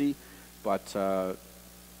very busy, but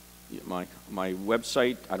my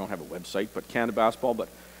website, I don't have a website, but Canada Basketball, but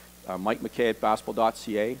Mike MacKay at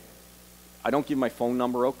basketball.ca. I don't give my phone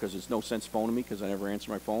number out because there's no sense phoning me because I never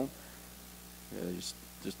answer my phone.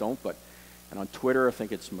 Just don't. And on Twitter, I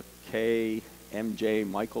think it's MacKay, MJ,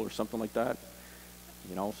 Michael, or something like that.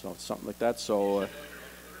 You know, so something like that. So,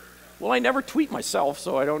 well, I never tweet myself,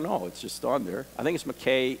 so I don't know. It's just on there. I think it's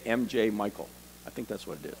MacKay, MJ, Michael. I think that's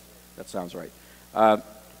what it is. That sounds right.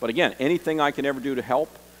 But again, anything I can ever do to help,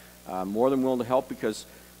 I'm more than willing to help because,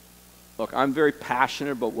 look, I'm very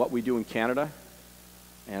passionate about what we do in Canada.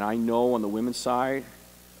 And I know on the women's side,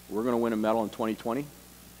 we're going to win a medal in 2020. And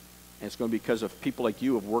it's going to be because of people like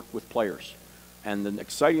you who have worked with players. And the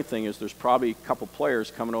exciting thing is there's probably a couple players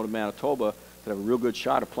coming out of Manitoba that have a real good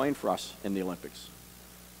shot of playing for us in the Olympics.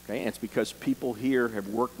 Okay? And it's because people here have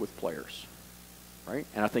worked with players. Right?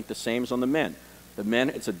 And I think the same is on the men. The men,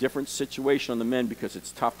 it's a different situation on the men because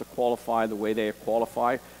it's tough to qualify the way they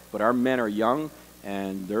qualify. But our men are young,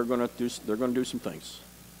 and they're going to do some things.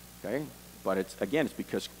 Okay? But it's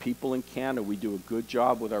because people in Canada, we do a good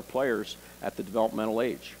job with our players at the developmental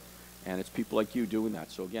age. And it's people like you doing that.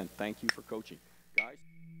 So again, thank you for coaching.